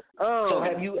 Shit. So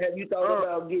have you thought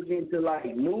about getting into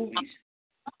like movies?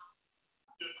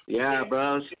 Yeah,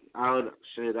 bro. I would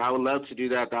love to do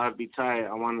that. That would be tight.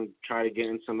 I want to try to get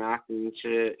in some acting and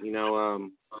shit.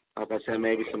 Like I said,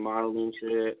 maybe some modeling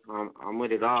shit. I'm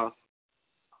with it all.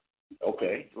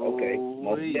 Okay,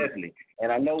 most definitely.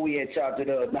 And I know we had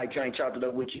Night Train chopped it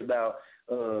up with you about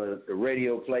the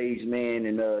radio plays, man,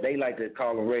 and they like to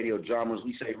call them radio dramas.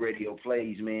 We say radio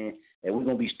plays, man, and we're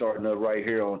gonna be starting up right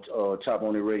here on Chop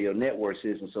On the Radio Network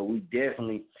system. So we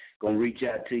definitely gonna reach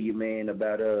out to you, man,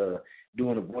 about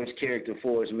doing a voice character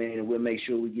for us, man, and we'll make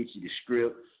sure we get you the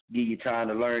script, give you time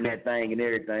to learn that thing and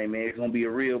everything, man. It's gonna be a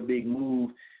real big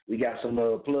move. We got some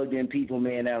plugged-in people,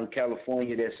 man, out in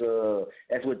California. That's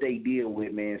what they deal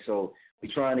with, man. So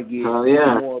we're trying to get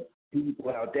more people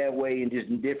out that way and just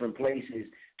in different places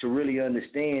to really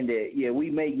understand that, we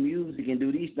make music and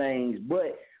do these things,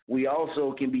 but we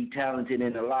also can be talented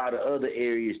in a lot of other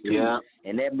areas too. Yeah.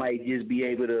 And that might just be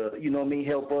able to,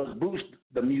 help us boost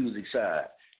the music side.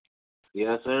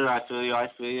 Yes, sir. I feel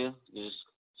you. Just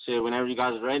shit, whenever you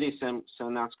guys are ready, send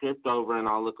that script over and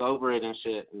I'll look over it and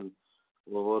shit. And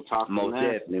Well, we'll talk Most from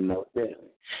that. definitely, most definitely.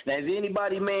 Now, if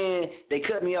anybody, man, they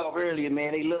cut me off earlier,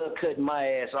 man. They love cutting my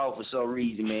ass off for some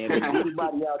reason, man. But if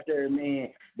anybody out there, man,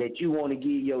 that you want to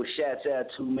give your shouts out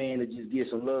to, man, to just give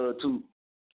some love to.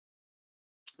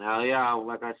 Hell yeah,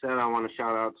 like I said, I want to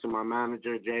shout out to my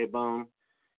manager, J Bone.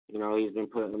 You know, he's been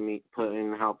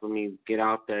helping me get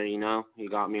out there, you know. He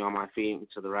got me on my feet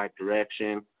into the right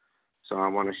direction. So I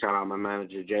want to shout out my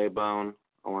manager, J Bone.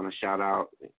 I want to shout out,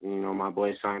 you know, my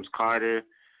boy, Symes Carter.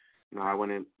 You know, I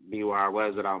wouldn't be where I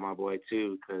was without my boy,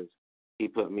 too, because he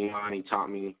put me on. He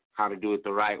taught me how to do it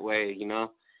the right way, you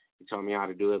know. He taught me how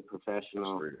to do it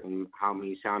professional and how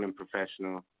me sounding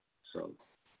professional. So,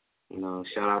 you know,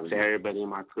 shout out to everybody in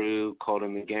my crew, Cold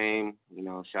in the Game. You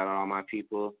know, shout out all my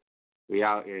people. We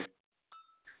out here.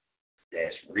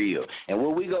 That's real. And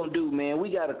what we going to do, man, we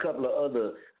got a couple of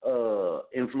other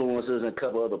influencers and a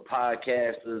couple other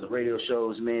podcasters, radio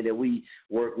shows, man, that we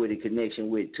work with in connection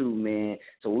with too, man.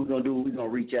 So what we're going to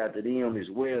reach out to them as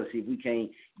well, see if we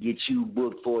can't get you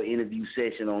booked for an interview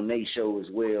session on their show as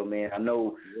well, man. I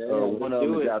know one of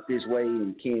them is out this way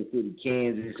in Kansas City,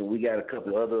 Kansas, and we got a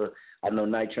couple of other, I know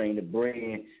Night Train the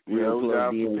Brand, real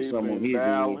plugged in with some on his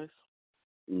end.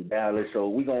 In Dallas, so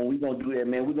we gonna do that,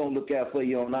 man. We gonna look out for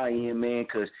you on our end, man,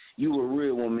 because you a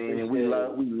real one, man, and we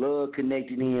love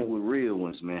connecting in with real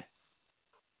ones, man.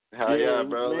 Hell yeah,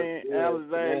 bro. Man,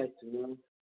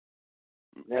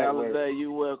 Alazie,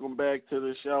 you welcome back to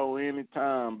the show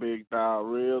anytime, big dog.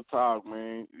 Real talk,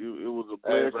 man. It was a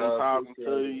pleasure talking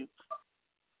to you.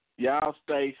 Y'all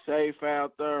stay safe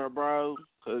out there, bro,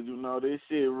 because, you know, this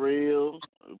shit real.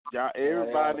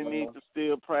 Everybody needs to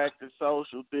still practice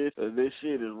social distance. This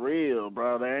shit is real,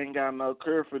 bro. They ain't got no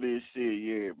cure for this shit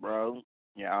yet, bro.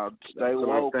 Y'all stay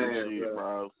woke and shit,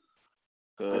 bro.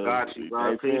 I got you, bro.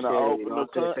 I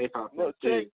appreciate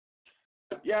it.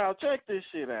 Y'all check this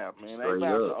shit out, man. They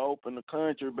about to open the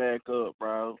country back up,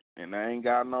 bro, and they ain't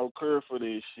got no cure for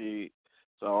this shit.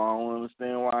 So I don't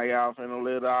understand why y'all finna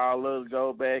let all us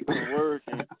go back to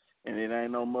working and it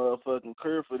ain't no motherfucking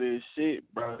cure for this shit,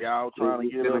 bro. Y'all trying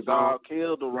to get us all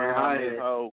killed around this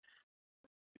hoe.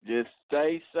 Just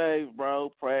stay safe,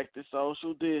 bro. Practice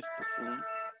social distancing.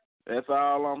 That's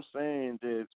all I'm saying.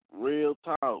 Just real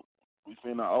talk. We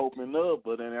finna open up,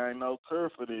 but there ain't no cure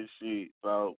for this shit.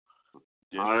 So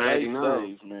just stay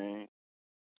safe, man.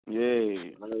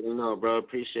 Yeah. I already know, bro.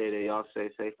 Appreciate it. Y'all stay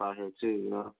safe out here, too, you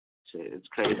know. Shit, it's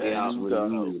crazy out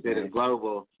here. It's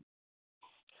global.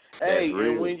 Hey,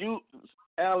 and when you,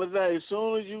 Alazie, as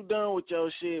soon as you done with your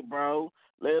shit, bro,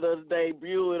 let us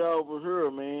debut it over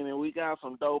here, man. And we got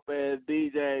some dope-ass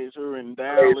DJs here in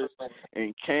Dallas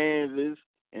and Kansas.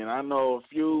 And I know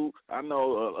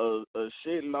a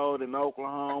shitload in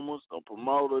Oklahoma, some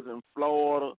promoters in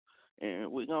Florida.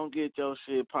 And we gonna get your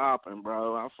shit popping,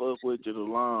 bro. I fuck with you the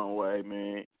long way,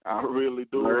 man. I really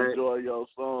do enjoy your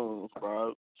songs,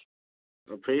 bro.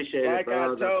 Appreciate it,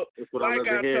 bro. I told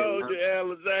you,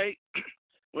 Alazie,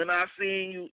 when I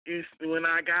seen you, when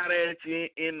I got at you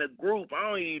in the group, I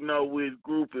don't even know which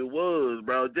group it was,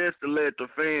 bro, just to let the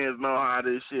fans know how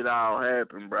this shit all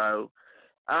happened, bro.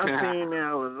 I seen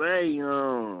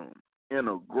Alazie in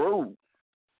a group,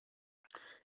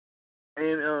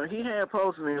 and he had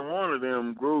posted in one of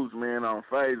them groups, man, on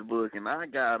Facebook, and I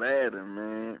got at him,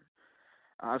 man.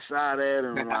 I shot at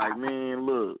him like, man,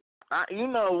 look.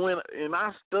 When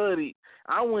I studied,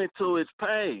 I went to his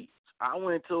page.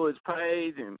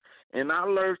 And I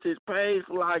lurked his page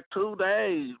for like 2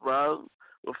 days, bro,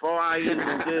 before I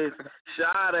even just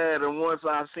shot at him once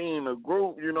I seen the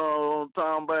group, you know what I'm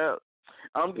talking about?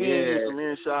 I'm getting you some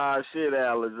inside shit,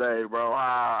 Alazie, bro,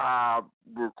 how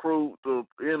I recruit to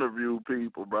interview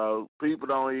people, bro. People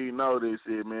don't even know this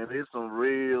shit, man. It's some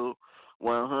real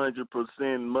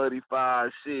 100%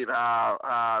 modified shit how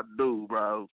I do,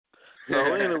 bro. So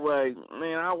anyway,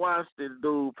 man, I watched this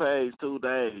dude page 2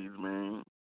 days, man.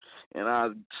 And I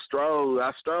strolled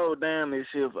down this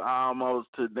shit for almost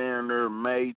to down there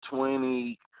May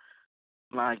 20,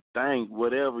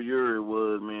 whatever year it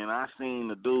was, man. I seen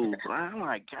the dude, but I'm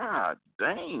like, God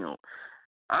damn.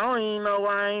 I don't even know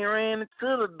why I ain't ran into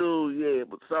the dude yet.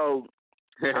 But so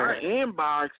I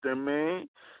inboxed him, man.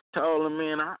 Told him,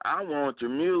 man, I want your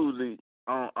music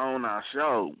on our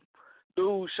show.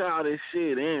 Dude shot his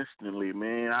shit instantly,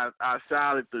 man. I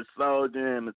shot it to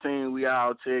Soldier and the team. We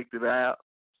all checked it out.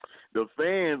 The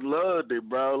fans loved it,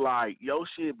 bro. Like, your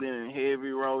shit been in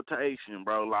heavy rotation,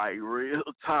 bro. Like, real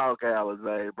talk,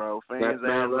 Alazie, bro. Fans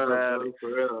ask about it.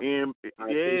 Yeah,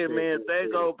 man, if they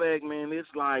go back, man, it's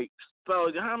like,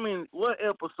 Soldier, what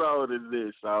episode is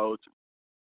this, Soldier?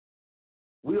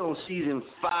 We on season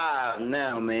 5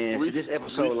 now, man. So this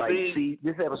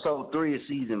episode 3 is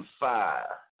season 5.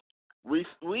 We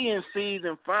in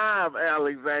season 5,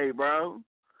 Alazie, bro.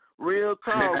 Real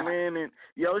talk, man. And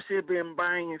your shit been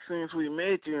banging since we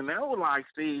met you, and that was like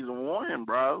season 1,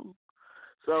 bro.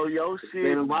 So your shit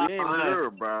been here,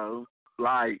 bro.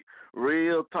 Like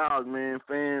real talk, man.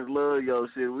 Fans love your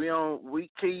shit.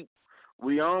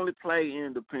 We only play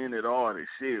independent artists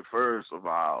shit first of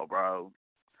all, bro.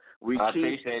 I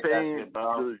appreciate that shit,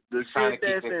 bro. The shit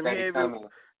that's in heavy.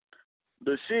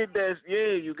 The shit that's,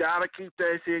 you gotta keep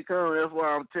that shit coming. That's why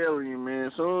I'm telling you, man.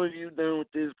 As soon as you done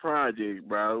with this project,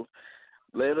 bro,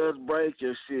 let us break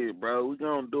your shit, bro. We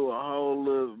gonna do a whole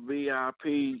little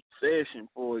VIP session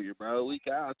for you, bro. We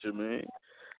got you, man.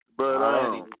 But,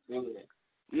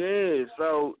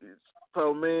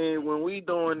 so man, when we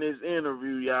doing this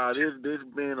interview, y'all, this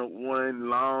been one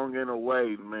long and a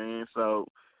wait, man. So,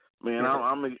 man,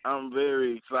 I'm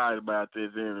very excited about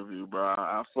this interview, bro.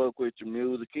 I fuck with your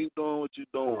music. Keep doing what you're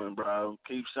doing, bro.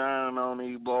 Keep shining on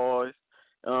these boys,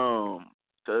 cause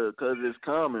it's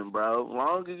coming, bro. As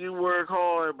long as you work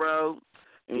hard, bro,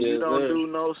 and you don't do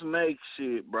no snake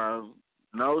shit, bro.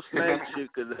 No snake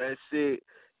shit, cause that shit.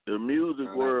 The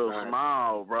music world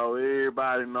small, bro.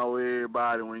 Everybody know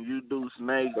everybody. When you do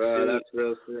snake shit, that's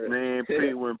real shit. Man,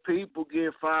 when people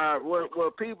get fired, what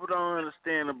people don't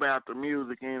understand about the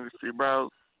music industry, bro,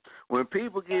 when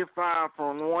people get fired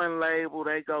from one label,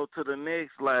 they go to the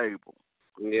next label.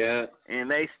 Yeah. And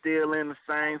they still in the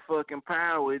same fucking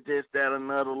power, it's just at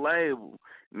another label.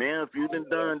 Now, if you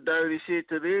done dirty shit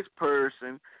to this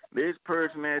person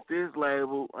at this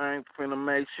label ain't finna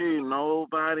make sure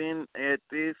nobody at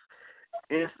this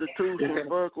institution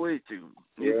fuck with you.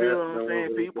 You feel what I'm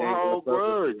saying? People hold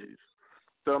grudges.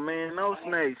 So, man, no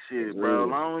snake shit, bro. As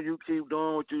long as you keep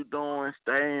doing what you doing,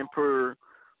 staying pure,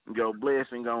 your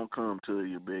blessing gonna come to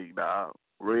you, big dog.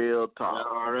 Real talk.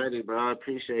 Already, bro. I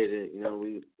appreciate it. You know,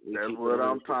 we that's what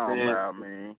I'm talking about,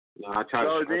 man. You know, I try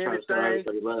to start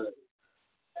love.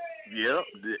 Yep,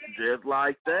 just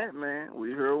like that, man. We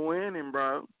here winning,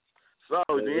 bro. So,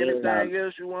 is there anything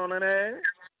else you want to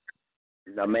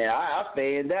add? No, man, I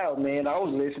fanned out, man. I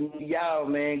was listening to y'all,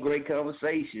 man. Great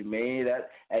conversation, man.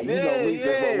 We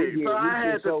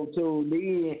get so tuned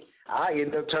in. I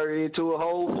end up turning into a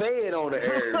whole fan on the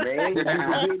air, man. You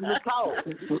forgetting to talk.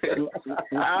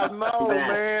 I know,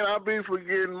 man. I be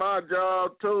forgetting my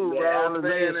job too, bro.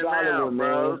 Alazie is solid,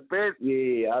 man.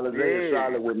 Alazie is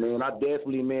solid, man. I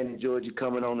definitely, man, enjoyed you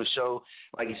coming on the show.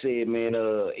 Like you said, man,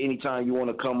 anytime you want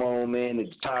to come on, man, at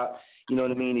the top, you know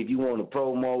what I mean? If you want to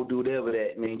promo, do whatever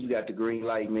that, man, you got the green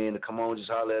light, man, to come on, just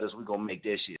holler at us. We're going to make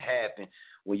that shit happen.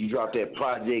 When you drop that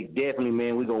project, definitely,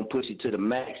 man, we're going to push it to the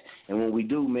max. And when we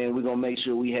do, man, we're going to make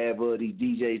sure we have these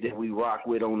DJs that we rock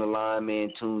with on the line,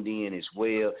 man, tuned in as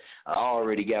well. I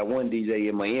already got one DJ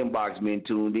in my inbox, man,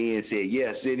 tuned in and said,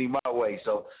 yeah, send him my way.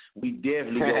 So we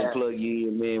definitely going to plug you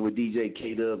in, man, with DJ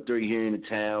K-Dub3 here in the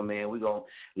town, man. We're going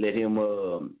to let him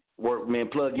work, man,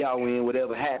 plug y'all in,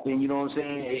 whatever happened, you know what I'm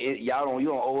saying? You don't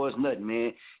owe us nothing,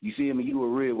 man. You feel me? You a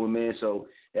real one, man, so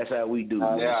that's how we do,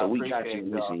 man. So we got you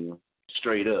listening.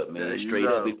 Straight up, man. Straight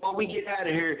up. Before we get out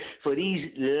of here, for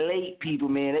these late people,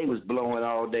 man, they was blowing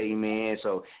all day, man.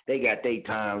 So they got their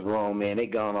times wrong, man. They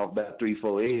gone off about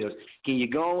 3-4 L's. Can you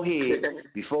go ahead,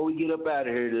 before we get up out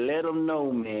of here, let them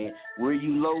know, man, where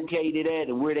you located at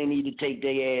and where they need to take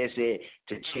their ass at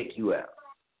to check you out?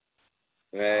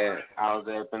 Man, I was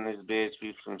up in this bitch.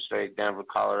 We from straight Denver,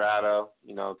 Colorado.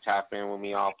 You know, tap in with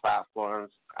me on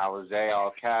platforms. Alazie,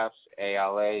 all caps,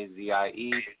 Alazie.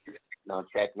 You know,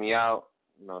 check me out.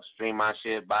 You know, stream my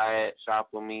shit, buy it, shop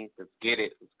with me. Let's get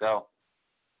it. Let's go.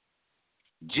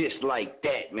 Just like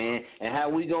that, man. And how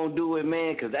we gonna do it,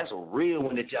 man? Because that's a real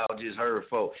one that y'all just heard,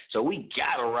 folks. So we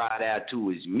gotta ride out to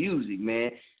his music,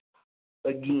 man.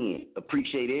 Again,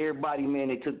 appreciate everybody, man,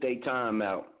 that took their time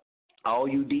out. All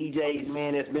you DJs,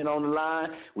 man, that's been on the line,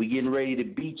 we getting ready to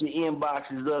beat your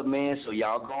inboxes up, man, so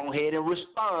y'all go ahead and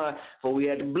respond before we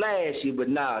had to blast you. But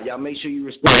now, y'all make sure you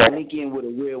respond. Link in with a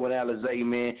real one, Alazie,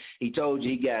 man. He told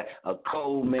you he got a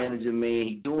cold manager, man.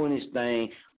 He doing his thing.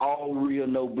 All real,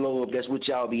 no blow up. That's what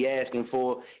y'all be asking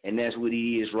for, and that's what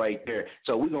he is right there.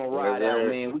 So we're going to ride out,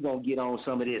 man. We're going to get on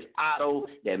some of this Otto,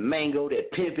 that Mango,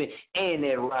 that Pimpin', and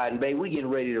that riding, baby. We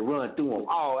getting ready to run through them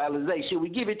all. Alazie, should we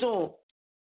give it to him?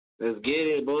 Let's get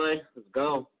it, boy. Let's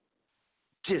go.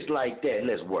 Just like that.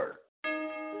 Let's work.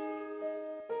 Times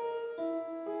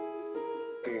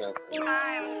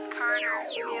Carter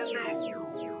Music.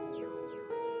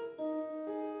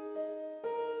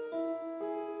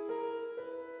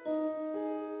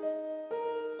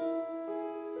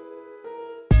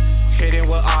 Hitting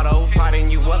with with auto, fighting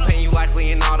you up and you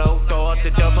likely an auto. Throw up the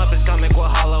dope up his stomach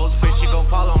with hollows. Bitch, she gon'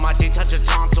 follow my D, touch her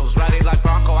tonsils. Ready like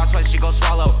Bronco, I swear she gon'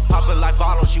 swallow. Pop it like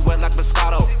bottle, she wet like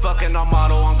Moscato. Fucking on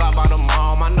model, on God by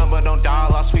tomorrow. My number don't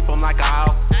dial, I'll sweep them like a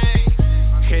owl.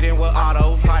 Hitting with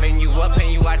auto, fighting you up and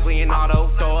you likely an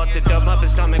auto. Throw up the dope up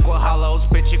his stomach with hollows.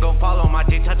 Bitch, she gon' follow my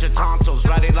D, touch her tonsils.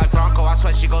 Ready like Bronco, I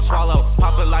swear she gon' swallow.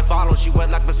 Pop it like bottle, she wet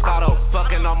like Moscato.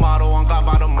 Fucking on model, on God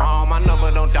by tomorrow. My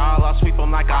number don't dial, I'll sweep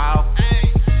them like a owl.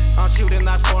 I'm shooting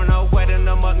like porno, wetting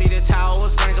them up, need a towel.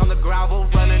 Springs on the gravel,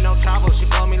 running no travel. She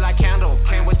blow me like candle.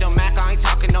 Came with the Mac, I ain't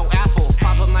talking no Apple.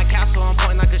 Pop them like Castle, I'm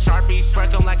pointing like a Sharpie.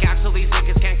 Spread them like Axel, these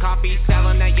niggas can't copy.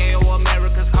 Selling that Yale,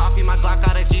 America's coffee. My Glock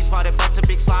got a G-spot, it bust a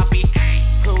big sloppy.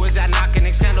 Who is that knocking?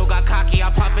 Extendo got cocky,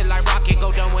 I pop it like rocket.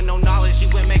 Go down with no knowledge, she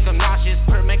would make them nauseous.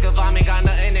 Per make a vomit, got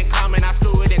nothing in common. I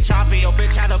flew it and chop it. Yo,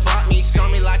 bitch had to bought me.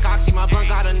 Stormy like Oxy, my blunt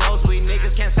got a nosebleed.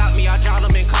 Niggas can't stop me, I drown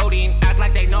them in codeine. Act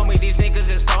like they know me, these niggas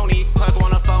is phony. Plug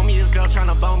wanna phone me, this girl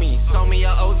tryna bone me. Stole me a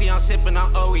OZ, I'm sipping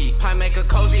on OE. Pie make a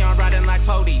cozy, I'm riding like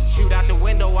Cody. Shoot out the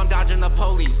window, I'm dodging the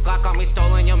police. Glock on me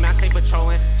stolen, your max ain't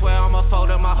patrolling. Swear I'ma fold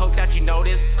him, I hope that you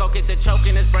notice. Go get the choke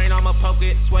in his brain, I'ma poke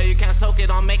it. Swear you can't soak it,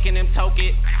 I'm making him toke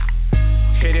it.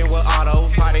 Hitting with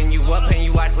auto, fighting you up and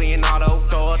you likely an auto.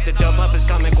 Throw up the dope up his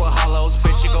stomach with hollows.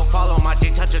 Bitch, she gon' follow my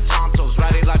D, touch her tonsils.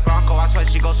 Ready like Bronco, I swear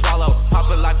she gon' swallow.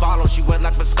 Pop it like bottle, she wet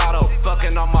like Moscato.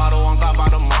 Fucking on model, on God by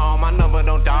tomorrow. My number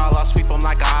don't dial, I'll sweep them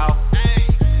like a owl.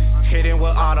 Hitting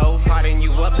with auto, fighting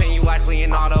you up and you likely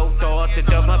an auto. Throw up the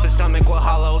dope up his stomach with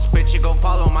hollows. Bitch, she gon'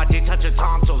 follow my D, touch her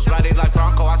tonsils. Ready like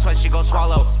Bronco, I swear she gon'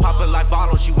 swallow. Pop it like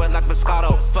bottle, she wet like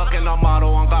Moscato. Fucking on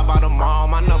model, on God by tomorrow.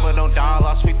 My number don't dial,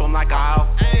 I'll sweep them like a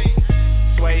owl.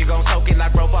 Swear you gon' soak it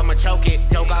like rope, I'ma choke it.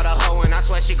 Dope got a hoe and I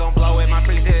swear she gon' blow it. My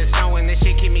freezer is snowing, this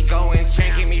shit keep me going.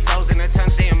 Chain keep me frozen, the tongue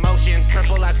stay in motion.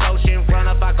 Triple like ocean, run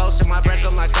up I ghost him, I break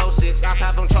him like ghosted. I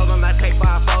have him trolling like paper,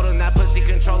 I fold him. That pussy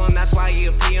controlling, that's why he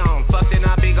a peon. Fuck it,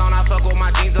 I be gone, I fuck with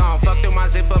my jeans on. Fuck through my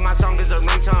zipper, my song is a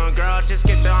ringtone. Girl, just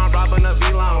get there, I'm robbing a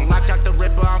V-Long. Lock out the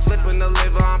ripper, I'm flipping the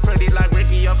liver. I'm pretty like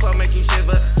Ricky, your club make you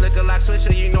shiver. Liquor like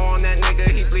Swisher, you know on that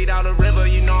nigga. He bleed out a river,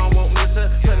 you know I won't miss her.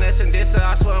 Finesse and diss her,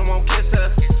 I swear I won't kiss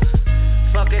her.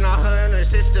 Fucking on her and her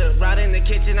sister. Right in the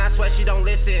kitchen, I swear she don't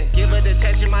listen. Give her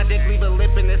detention, my dick leave her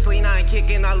lippin'. This lean I ain't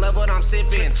kicking, I love what I'm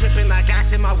sipping. Tripping like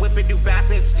acid, my whip it do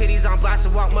backflips. Titties on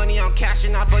blasting, walk money on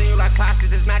cashing. I burn you like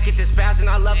plastic, this Mac, this spazzing.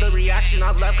 I love the reaction,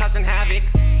 I love causing havoc.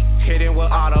 Hitting with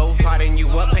auto, fighting you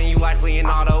up and you likely an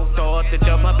auto. Throw up the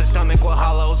dope up his stomach with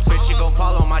hollows. Bitch, she gon'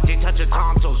 follow my D, touch her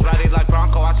tonsils. Ready like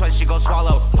Bronco, I swear she gon'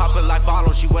 swallow. Pop it like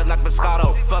bottle, she wet like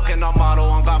Moscato. Fucking on model,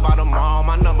 on God by tomorrow.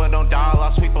 My number don't dial,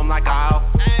 I'll sweep them like a owl.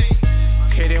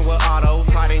 Hitting with auto,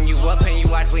 fighting you up and you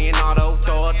likely an auto.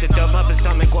 Throw up the dope up his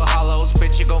stomach with hollows.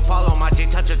 Bitch, she gon' follow my D,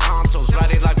 touch her tonsils.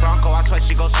 Ready like Bronco, I swear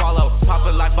she gon' swallow. Pop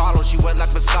it like bottle, she wet like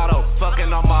Moscato.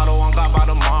 Fucking on model, on God by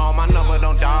tomorrow. My number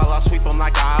don't dial, I'll sweep them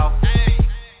like a owl.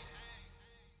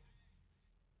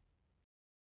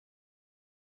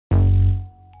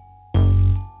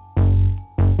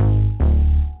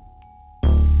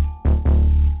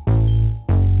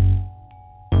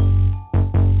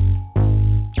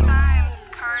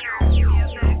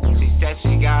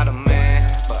 She got a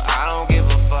man, but I don't give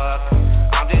a fuck.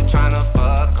 I'm just tryna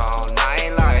fuck all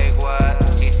night, like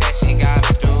what? She said she got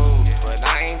a dude, but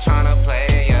I ain't tryna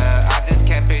play, yeah. I just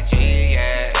kept it G,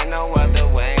 yeah, ain't no other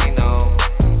way, no.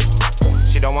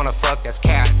 She don't wanna fuck, that's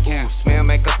cat. Ooh, smell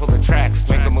makeup, pull the tracks.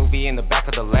 Make a movie in the back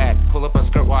of the lag. Pull up a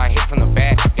skirt while I hit from the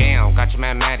back. Damn, got your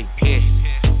man Maddie pissed.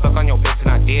 Fuck on your bitch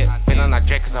and I did. Feeling like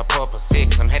Drake cause I pull up a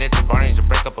 6. I'm headed to Barney's to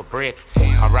break up a brick.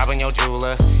 I'm robbing your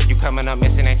jeweler. You coming up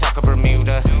missing, ain't talking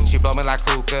Bermuda. She blow me like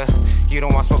hookah. You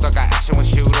don't want smoke, I got action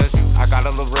with shooters. I got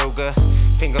a LaRuga.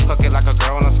 Finger fuck it like a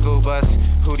girl on a school bus.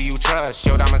 Who do you trust?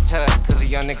 Show down a touch. Cause a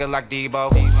young nigga like Debo.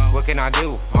 What can I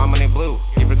do? I'm in blue.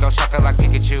 Give it go shocker like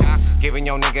Pikachu. Giving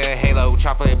your nigga a halo.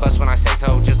 Chocolate bust when I say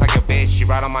so. Just like your bitch. She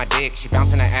ride on my dick. She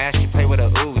bouncing the ass. She play with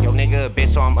a ooh. Yo nigga a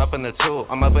bitch, so I'm up in the tool.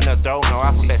 I'm up in the throat. No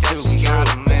alphabet soup. She got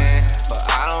a man, but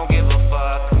I don't give a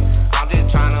fuck. I'm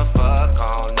just tryna fuck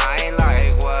all night,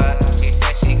 like what? She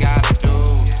said she got a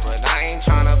dude, but I ain't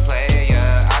tryna play,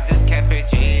 yeah. I just kept it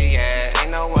G, yeah.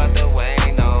 Ain't no other way,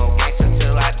 no. Gangsta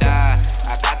till I die.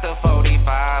 I got the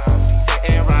 45,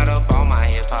 sitting right up on my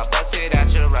hip. I busted at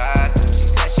your ride.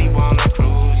 She said she wanna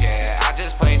cruise, yeah. I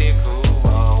just played it cool,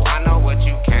 oh. I know what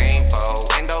you came for.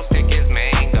 Window stick is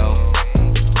mango.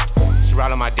 She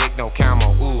ride on my dick, no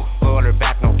camel. Ooh, blow her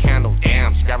back, no candle.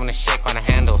 Damn, she grabbing the shake on the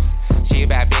handle.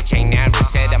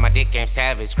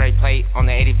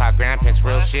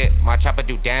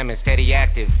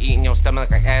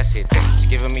 like acid. She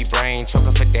giving me brain,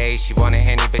 choking for days. She want a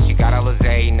Henny, but she got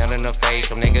Alazie. None in her face,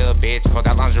 some nigga a bitch,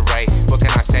 forgot lingerie. What can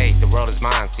I say? The world is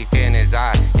mine, see fear in his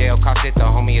eye. Yeah, it'll cost it, the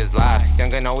homie is live.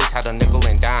 Youngin' always had a nickel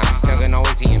and dime. Youngin'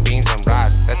 always eating beans and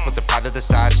rice. Let's put the pride to the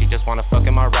side, she just wanna fuck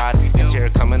in my ride. And her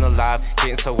coming alive,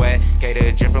 getting so wet.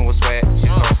 Gator dripping with sweat, she's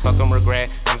so fucking regret.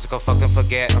 I'm just gonna fucking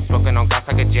forget, I'm smoking on gas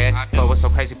like a jet. But what's so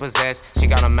crazy possessed, she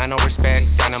got a man no respect.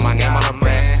 Signing my name on her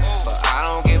breath. But I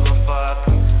don't give a fuck,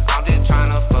 I'm just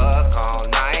tryna fuck all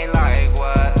night like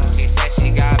what she said she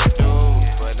gotta do.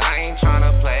 But I ain't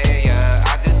tryna play, yeah,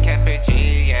 I just kept it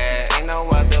G, yeah. Ain't no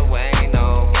other way,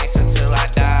 no, gangsta till I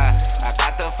die. I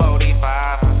got the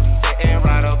 45, sitting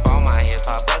right up on my hip,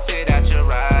 I busted at your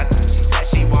ride. She said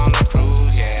she wanna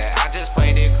cruise, yeah, I just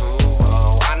played it cool,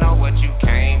 oh, I know what you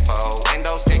came for, and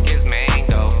those tickets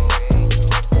mango.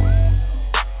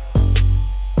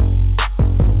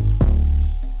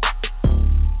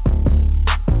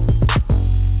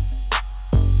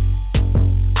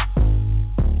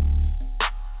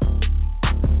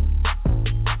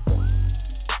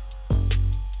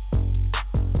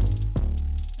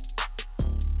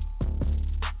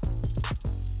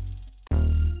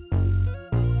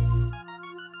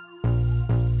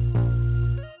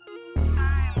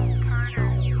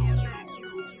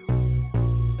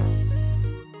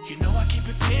 You know I keep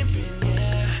it pimpin',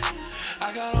 yeah.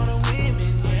 I got all the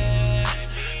women, yeah.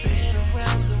 Been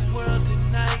around the world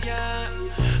tonight, yeah.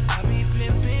 I be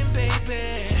pimpin',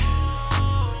 baby.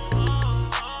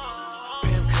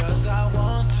 Pimp 'cause I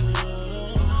want to.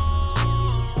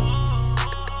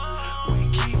 We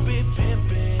keep it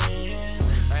pimpin'.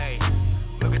 Hey,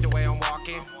 look at the way I'm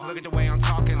walking, look at the way I'm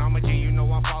talking. I'm a G, you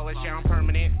know I'm flawless, yeah, I'm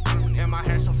permanent. And my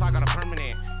hair so fly, got a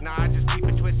permanent. Nah, I just keep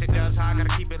it twisted, does how I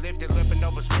gotta keep it lifted, lippin'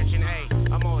 over switching. Hey,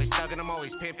 I'm always thuggin', I'm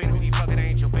always pimpin'. Who you fuckin'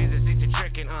 ain't your business, it's your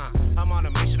trickin', I'm on a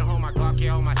mission to hold my Glock,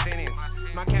 yeah, hold my sentence.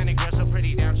 My candy girl so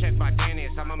pretty, damn check by Dennis,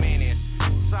 I'm a menace.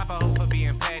 Slap a hoe for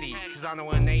being petty, 'cause I know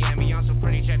when they at me, I'm so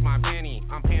pretty, check my penny.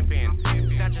 I'm pimpin',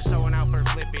 not just showing out for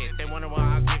flip it. They wonder why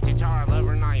I'm gifted, tar, I love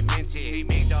her and I ain't meant it.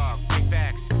 Big dog, big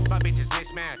facts, my bitches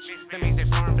mismatch. That means they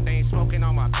foreign, but they ain't smoking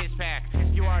on my piss pack.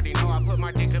 You already know I put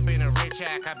my dick up in a rich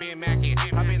hack. I been mackin',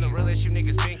 I been the realest, you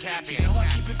niggas been capping. You know I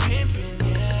keep it pimpin',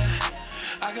 yeah.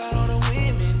 I got all the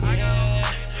women,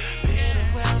 yeah. Been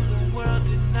around the world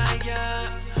tonight,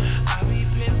 yeah. I be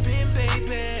pimpin',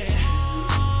 baby.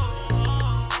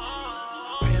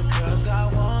 Pimp 'cause I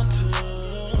want to.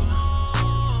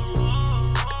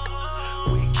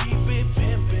 We keep it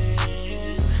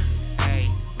pimpin'. Hey,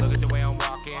 look at the way I'm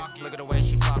walking, look at the way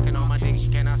she talking. On my dick, she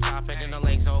cannot stop it. In the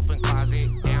legs open closet,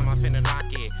 damn, I'm finna knock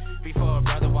it. Before a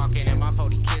brother walking in my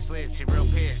 40 kiss list, she real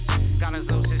pissed. Got his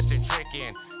little sister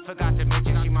tricking. Forgot to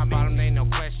mention she my bottom, ain't no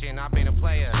question. I've been a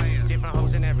player, different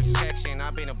hoes in every section.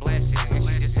 I've been a blessing, and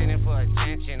she just sitting for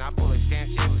attention. I pull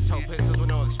extensions, toe pistols with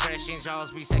no expressions. Y'all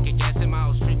be second guessing, my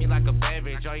hoes treat me like a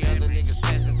beverage. All you other niggas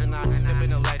peasants, and I have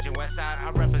been a legend. Westside,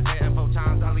 I represent 4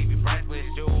 times, I leave you breathless.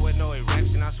 Do it with no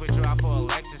erection, I switch her out for a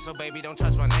Lexus. So baby, don't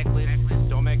touch my necklace,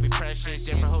 don't make me precious.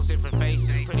 Different hoes, different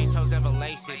faces, pretty toes never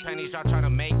laces. Pennies, y'all trying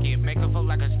to make it, make her feel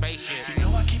like a spaceship. You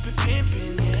know I keep it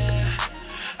pimpin', yeah.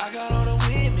 I got all the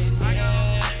women,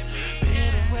 yeah.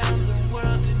 Been around the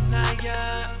world tonight,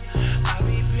 yeah. I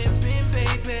be pimpin',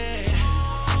 baby.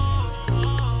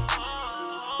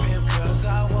 Pimp 'cause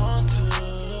I want to.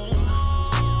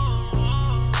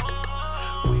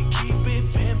 We keep it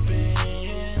pimpin'.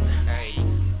 Hey,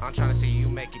 I'm trying to see you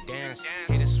make it dance.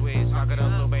 Hit a switch, lock it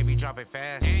up, little baby, drop it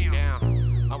fast.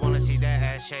 Down, I wanna see that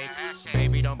ass shake.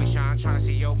 Baby, don't be shy, I'm trying to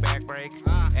see your back break.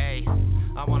 Hey,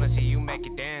 I wanna see you make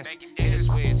it dance. Hit a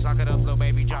switch, lock it up, little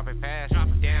baby, drop it fast.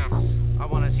 Down, I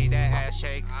wanna see that ass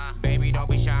shake. Baby, don't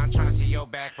be shy, I'm trying to see your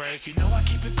back break. You know I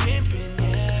keep it pimpin',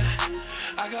 yeah.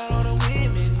 I got all the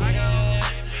women, yeah.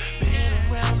 Been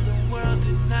around the world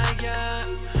tonight, yeah.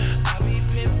 I be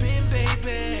pimpin',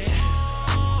 baby.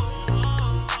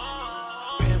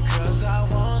 Pimp 'cause I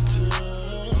want to.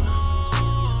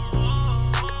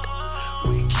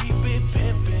 We keep it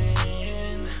pimpin'.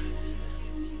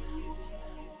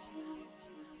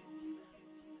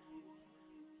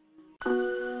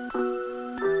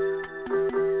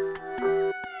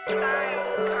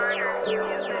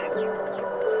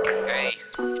 Hey,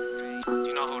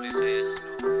 you know who this is?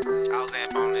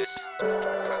 Alazie on this.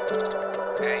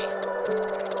 Hey.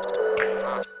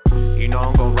 You know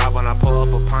I'm gon' ride when I pull up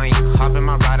a pint. Hop in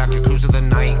my ride, I can cruise to the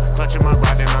night. Clutching my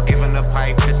ride and I'll give her the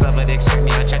pipe. Just love it, accept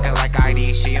me, I check it like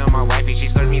ID. She on my wifey, she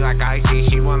serve me like icy.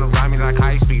 She wanna ride me like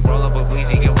high speed. Roll up a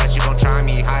bleezy, get wet, she gon' try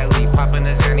me highly. Poppin'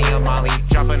 a Zanny or Molly,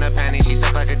 dropping a penny, she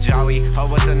stuck like a jolly. Oh,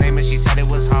 what's her name? And she said it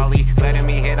was Holly. Letting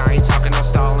me hit, I ain't talking no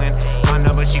stalling. My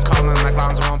number, she calling like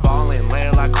lines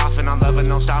I'm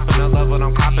loving, no stopping. I love what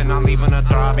I'm copping, I'm leaving her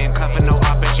throbbing. Cuffing, no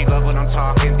offense, she love what I'm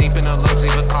talking. Deep in her lungs,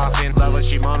 leave her coughing. Love when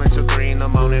she moaning till 3 in the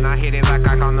morning. I hit it like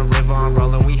I on the river, I'm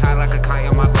rolling. We high like a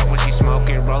kite on my boat when she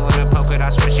smoking. Rolling and poke it,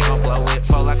 I swear she gon' blow it.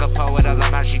 Flow like a poet, I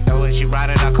love how she throw it. She ride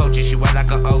it, I coach it, she wet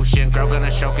like an ocean. Girl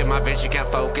gonna choke it, my bitch, she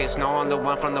can't focus. No, I'm the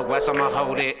one from the west, I'ma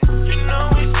hold it. You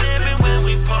know we sippin' when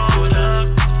we pulled up.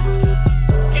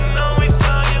 You know we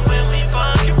fuckin' when we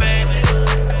fuckin', baby.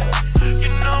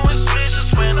 You know it's vicious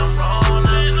when I'm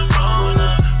rollin',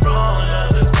 rollin',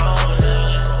 rollin', rollin'.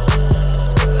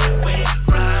 We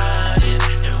riding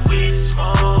and we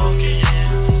smoking.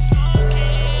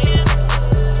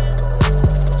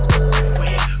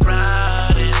 We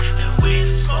riding and we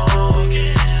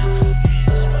smoking.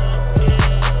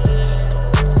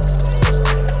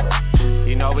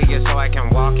 You know we get so I can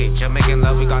walk it. Jamaican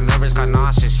love, we got nervous, got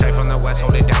nauseous. Straight from the west,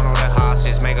 hold it down on the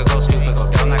hostage. Make her go stupid, go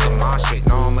down like a mosh pit.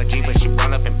 No, I'm a G, but she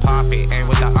run up and pop it. Ain't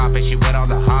with the office, she with all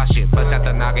the hot shit. Bust at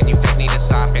the noggin, you fake need to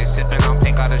stop it. Sipping on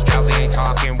pink, all this drowsy, ain't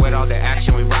talking. With all the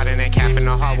action, we riding and capping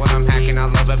the heart when I'm hacking. I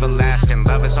love everlasting.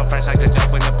 Love it so fresh like the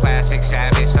dope in the plastic.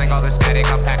 Savage, stank all the static,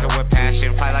 I'm packing with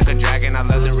passion. Fight like a dragon, I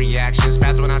love the reactions.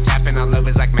 Fast when I'm tapping, I love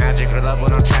it's like magic. Her love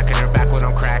when I'm tracking, her back when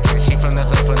I'm cracking. She from the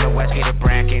hood, from the west, get a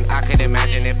bracket. I could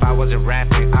imagine if I wasn't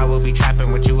rapping, I would be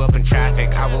trapping with you up in traffic.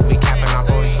 I will be capping off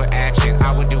always for action.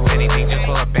 I would do anything just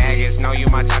for a baggage. Know you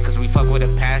my top cause we fuck with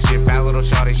a passion. Bad little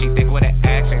shorty, she thick with an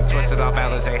accent. Twisted off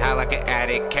Alazie, high like an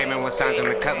addict. Came in with signs in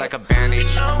the cut like a bandage.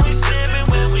 You know we sippin'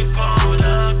 when we pulled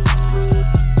up.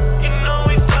 You know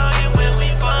we fuckin' when we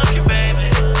fuckin', baby.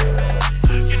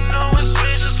 You know it's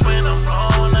vicious when I'm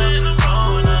rollin',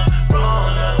 rollin',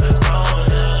 rollin',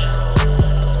 rollin'.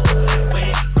 We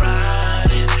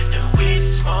riding and we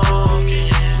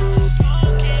smoking.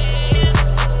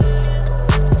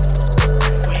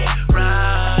 We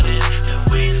riding and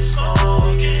we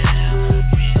smoking.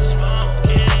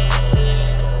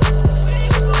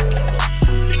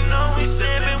 You know we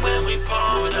sippin' when we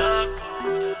pulled up.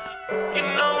 You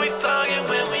know we thuggin'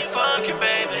 when we fuckin',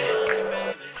 baby.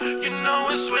 You know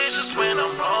it's vicious when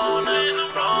I'm rollin',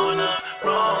 rollin',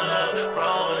 rollin',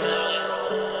 rollin'.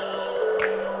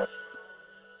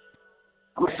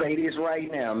 I'm gonna say this right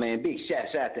now, man. Big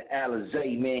shouts out to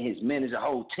Alazie, man, his men, his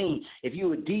whole team. If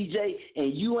you a DJ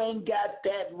and you ain't got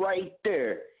that right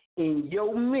there in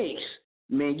your mix,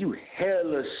 man, you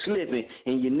hella slipping,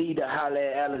 and you need to holler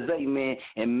at Alazie, man,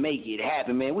 and make it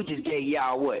happen, man. We just gave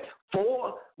y'all what?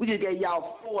 4? We just gave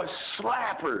y'all 4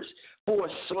 slappers. 4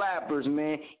 slappers,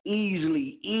 man.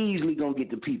 Easily gonna get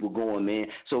the people going, man.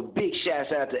 So big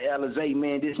shouts out to Alazie,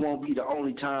 man. This won't be the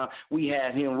only time we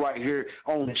have him right here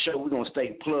on the show. We're gonna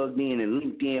stay plugged in and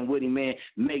linked in with him, man.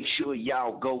 Make sure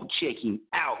y'all go check him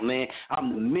out, man.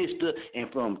 I'm the Mister,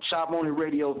 and from Chop On It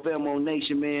Radio, Famo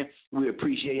Nation, man, we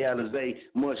appreciate Alazie.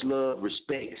 Much love,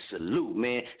 respect, salute,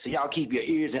 man. So y'all keep your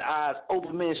ears and eyes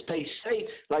open, man. Stay safe.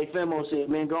 Like Famo said,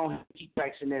 man, go ahead and keep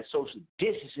practicing that social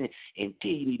distancing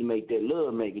until you need to make that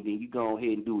love making. Then you go ahead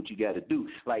and do what you got to do.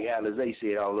 Like Alazie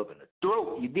said, all up in the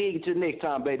throat. You dig? Until next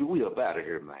time, baby. We up out of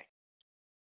here, man.